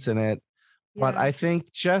talents in it. Yeah. But I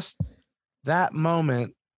think just that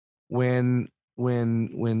moment when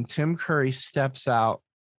Tim Curry steps out,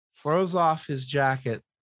 throws off his jacket,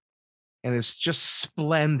 and it's just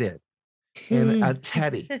splendid in a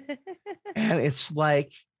teddy. And it's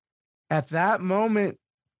like, at that moment,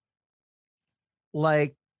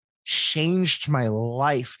 like, changed my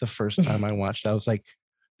life the first time I watched it. I was like,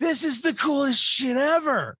 this is the coolest shit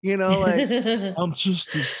ever. Like, I'm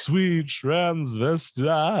just a sweet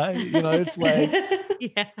transvestite. It's like,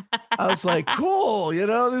 I was like, cool,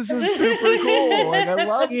 this is super cool. Like, I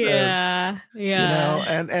love this.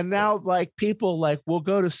 Yeah. And now, like, people will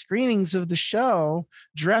go to screenings of the show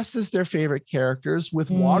dressed as their favorite characters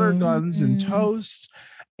with water guns and toast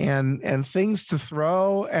and things to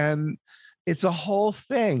throw, and it's a whole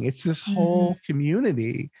thing. It's this whole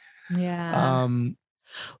community. Yeah.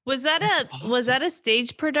 Was that a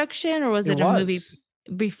stage production or was it a movie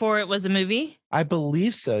before it was a movie? I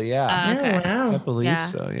believe so. Yeah. Okay. Oh, wow. I believe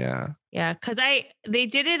so. Yeah. Yeah, because they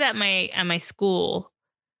did it at my school.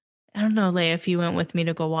 I don't know, Leia, if you went with me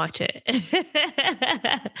to go watch it,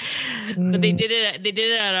 but they did it. They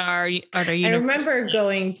did it at our university. I remember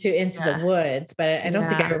going to Into the Woods, but I don't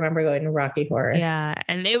think I remember going to Rocky Horror. Yeah,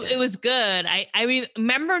 and it was good. I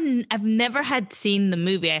remember I've never had seen the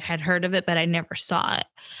movie. I had heard of it, but I never saw it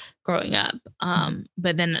growing up.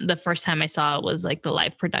 But then the first time I saw it was like the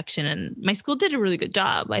live production, and my school did a really good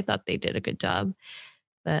job. I thought they did a good job.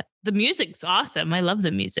 But the music's awesome. I love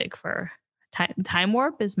the music for. Time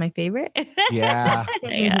Warp is my favorite. Yeah.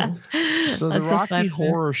 Yeah. So the Rocky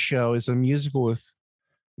Horror Show is a musical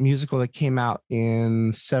that came out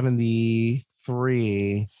in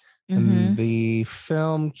 73 and the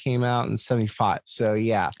film came out in 75. So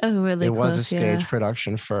yeah. Oh, really? It was a stage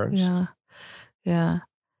production first. Yeah. Yeah.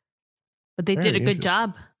 But they did a good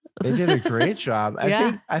job. They did a great job.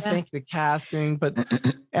 I think the casting, but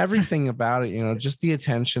everything about it, just the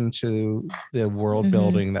attention to the world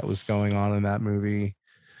building that was going on in that movie.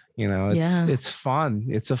 It's fun.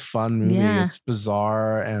 It's a fun movie. Yeah. It's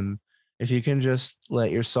bizarre. And if you can just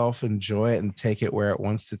let yourself enjoy it and take it where it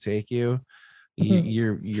wants to take you,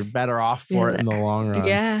 you're better off for it in the long run.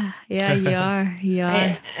 Yeah. Yeah, you are. You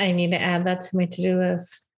are. I need to add that to my to-do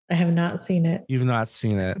list. I have not seen it. You've not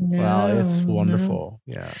seen it. No, well, it's wonderful.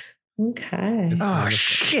 Yeah. Okay. Oh,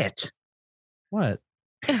 shit. What?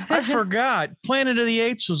 I forgot. Planet of the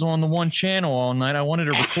Apes was on the one channel all night. I wanted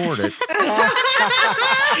to record it.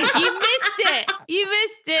 You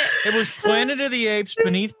missed it. It was Planet of the Apes,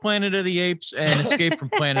 Beneath Planet of the Apes, and Escape from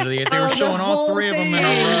Planet of the Apes. They were showing all three of them in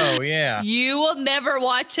a row. Yeah. You will never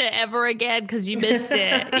watch it ever again because you missed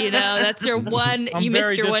it. That's your one. I'm you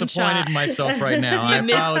missed your one shot. I'm very disappointed in myself right now. I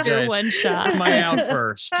missed apologize. your one shot. My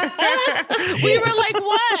outburst. We were like,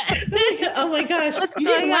 what? Oh my gosh. You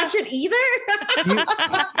didn't watch it either?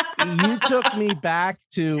 You took me back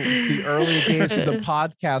to the early days of the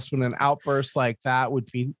podcast when an outburst like that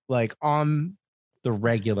would be like on the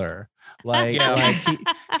regular. Like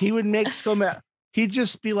he would make he'd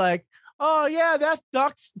just be like, oh yeah, that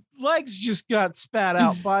duck's legs just got spat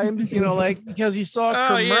out by him, because he saw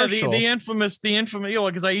a commercial. The infamous,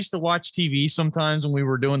 because I used to watch TV sometimes when we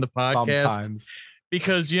were doing the podcast. Sometimes.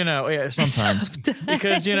 Because, sometimes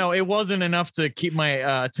because, it wasn't enough to keep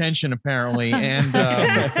my attention apparently. And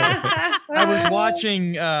I was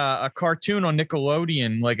watching a cartoon on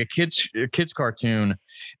Nickelodeon, like a kid's cartoon.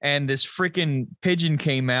 And this freaking pigeon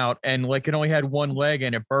came out and like it only had one leg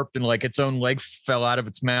and it burped and like its own leg fell out of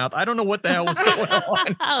its mouth. I don't know what the hell was going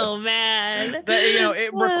on. Oh, man.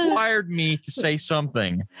 It required me to say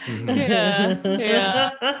something.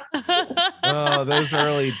 Yeah. Oh, those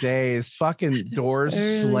early days. Fucking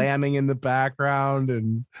doors slamming in the background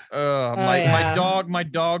and my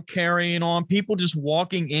dog carrying on, people just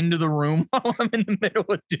walking into the room while I'm in the middle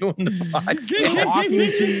of doing the podcast. Talking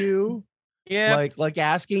to you. Yeah. Like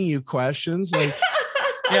asking you questions. Like,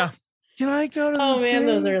 yeah. Can I go to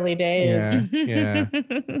those early days. Yeah.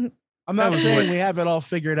 I'm not saying we have it all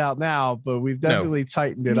figured out now, but we've definitely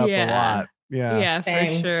tightened it up a lot. Yeah. Yeah,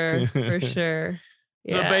 for sure. For sure.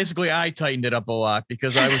 Yeah. So basically, I tightened it up a lot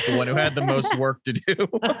because I was the one who had the most work to do.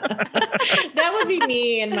 That would be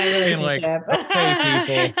me in my relationship.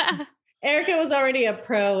 Hey, people. Erica was already a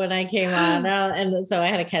pro when I came on, and so I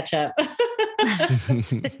had to catch up. I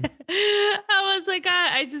was like,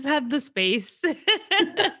 I just had the space.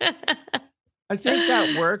 I think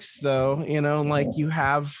that works, though. Like you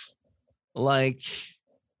have, like,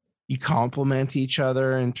 you complement each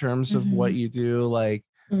other in terms of what you do. Like,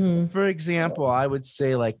 for example, I would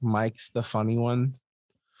say like Mike's the funny one.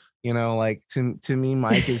 Like to me,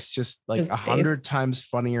 Mike is just like 100 times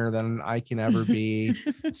funnier than I can ever be.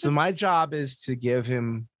 So my job is to give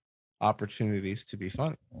him opportunities to be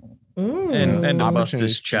funny and to bust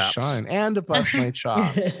his chops shine, and to bust my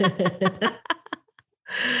chops.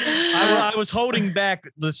 I was holding back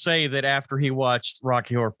to say that after he watched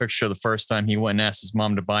Rocky Horror Picture Show the first time, he went and asked his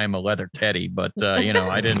mom to buy him a leather teddy, but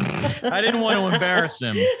I didn't want to embarrass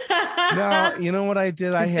him. No, you know what I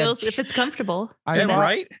did? If it's comfortable.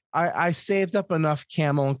 I saved up enough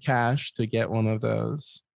Camel cash to get one of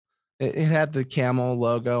those. It had the Camel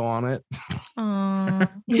logo on it.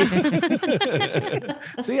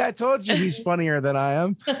 See, I told you he's funnier than I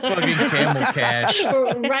am. Fucking Camel cash.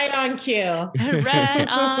 Right on cue. Right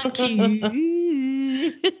on cue.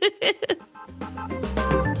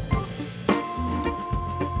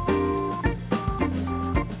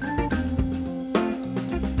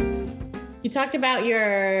 You talked about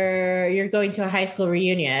you're going to a high school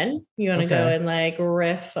reunion. You want to go and like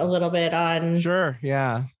riff a little bit on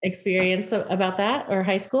experience about that or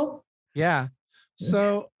high school? Yeah.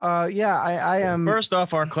 So I am. First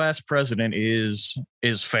off, our class president is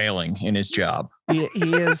failing in his job. He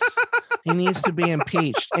is. He needs to be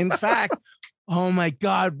impeached. In fact, oh my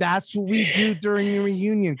God, that's what we do during the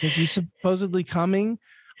reunion because he's supposedly coming.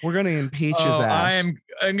 We're gonna impeach his ass.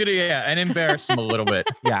 I'm gonna and embarrass him a little bit.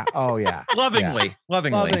 Yeah. Oh yeah. Lovingly.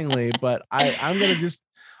 But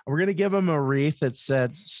we're gonna give him a wreath that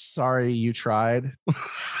said "Sorry, you tried,"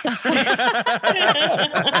 or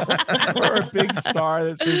a big star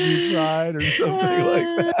that says "You tried" or something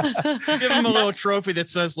like that. Give him a little trophy that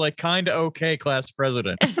says like "Kind of okay, class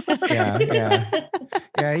president." Yeah.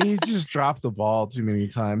 He's just dropped the ball too many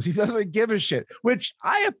times. He doesn't give a shit, which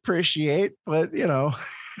I appreciate, but he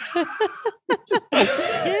just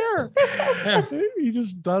doesn't care. He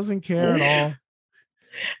just doesn't care at all.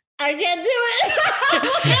 I can't do it.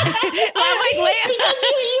 I'm like, because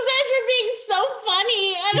you guys were being so funny.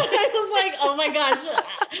 And I was like, oh my gosh,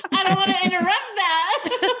 I don't want to interrupt that.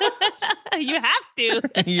 You have to.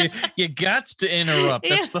 you got to interrupt.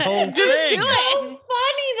 That's the whole thing. It's so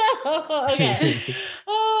funny though. Okay.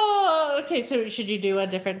 Okay. So should you do a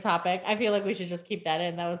different topic? I feel like we should just keep that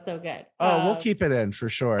in. That was so good. We'll keep it in for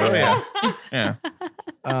sure. Oh, yeah.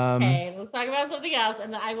 Okay. Let's talk about something else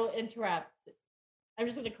and then I will interrupt. I'm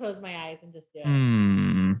just going to close my eyes and just do it.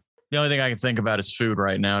 The only thing I can think about is food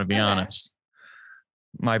right now, to be honest.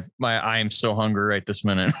 I am so hungry right this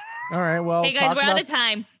minute. All right. Well, hey guys, we're out of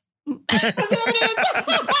time. We're out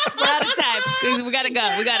of time. We gotta go.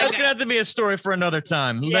 That's gonna have to be a story for another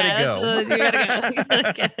time. Let it go. We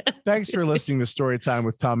gotta go. Thanks for listening to Story Time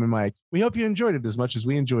with Tom and Mike. We hope you enjoyed it as much as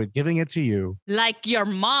we enjoyed giving it to you. Like your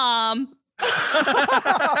mom.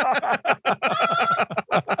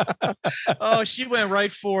 Oh, she went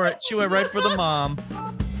right for it. She went right for the mom.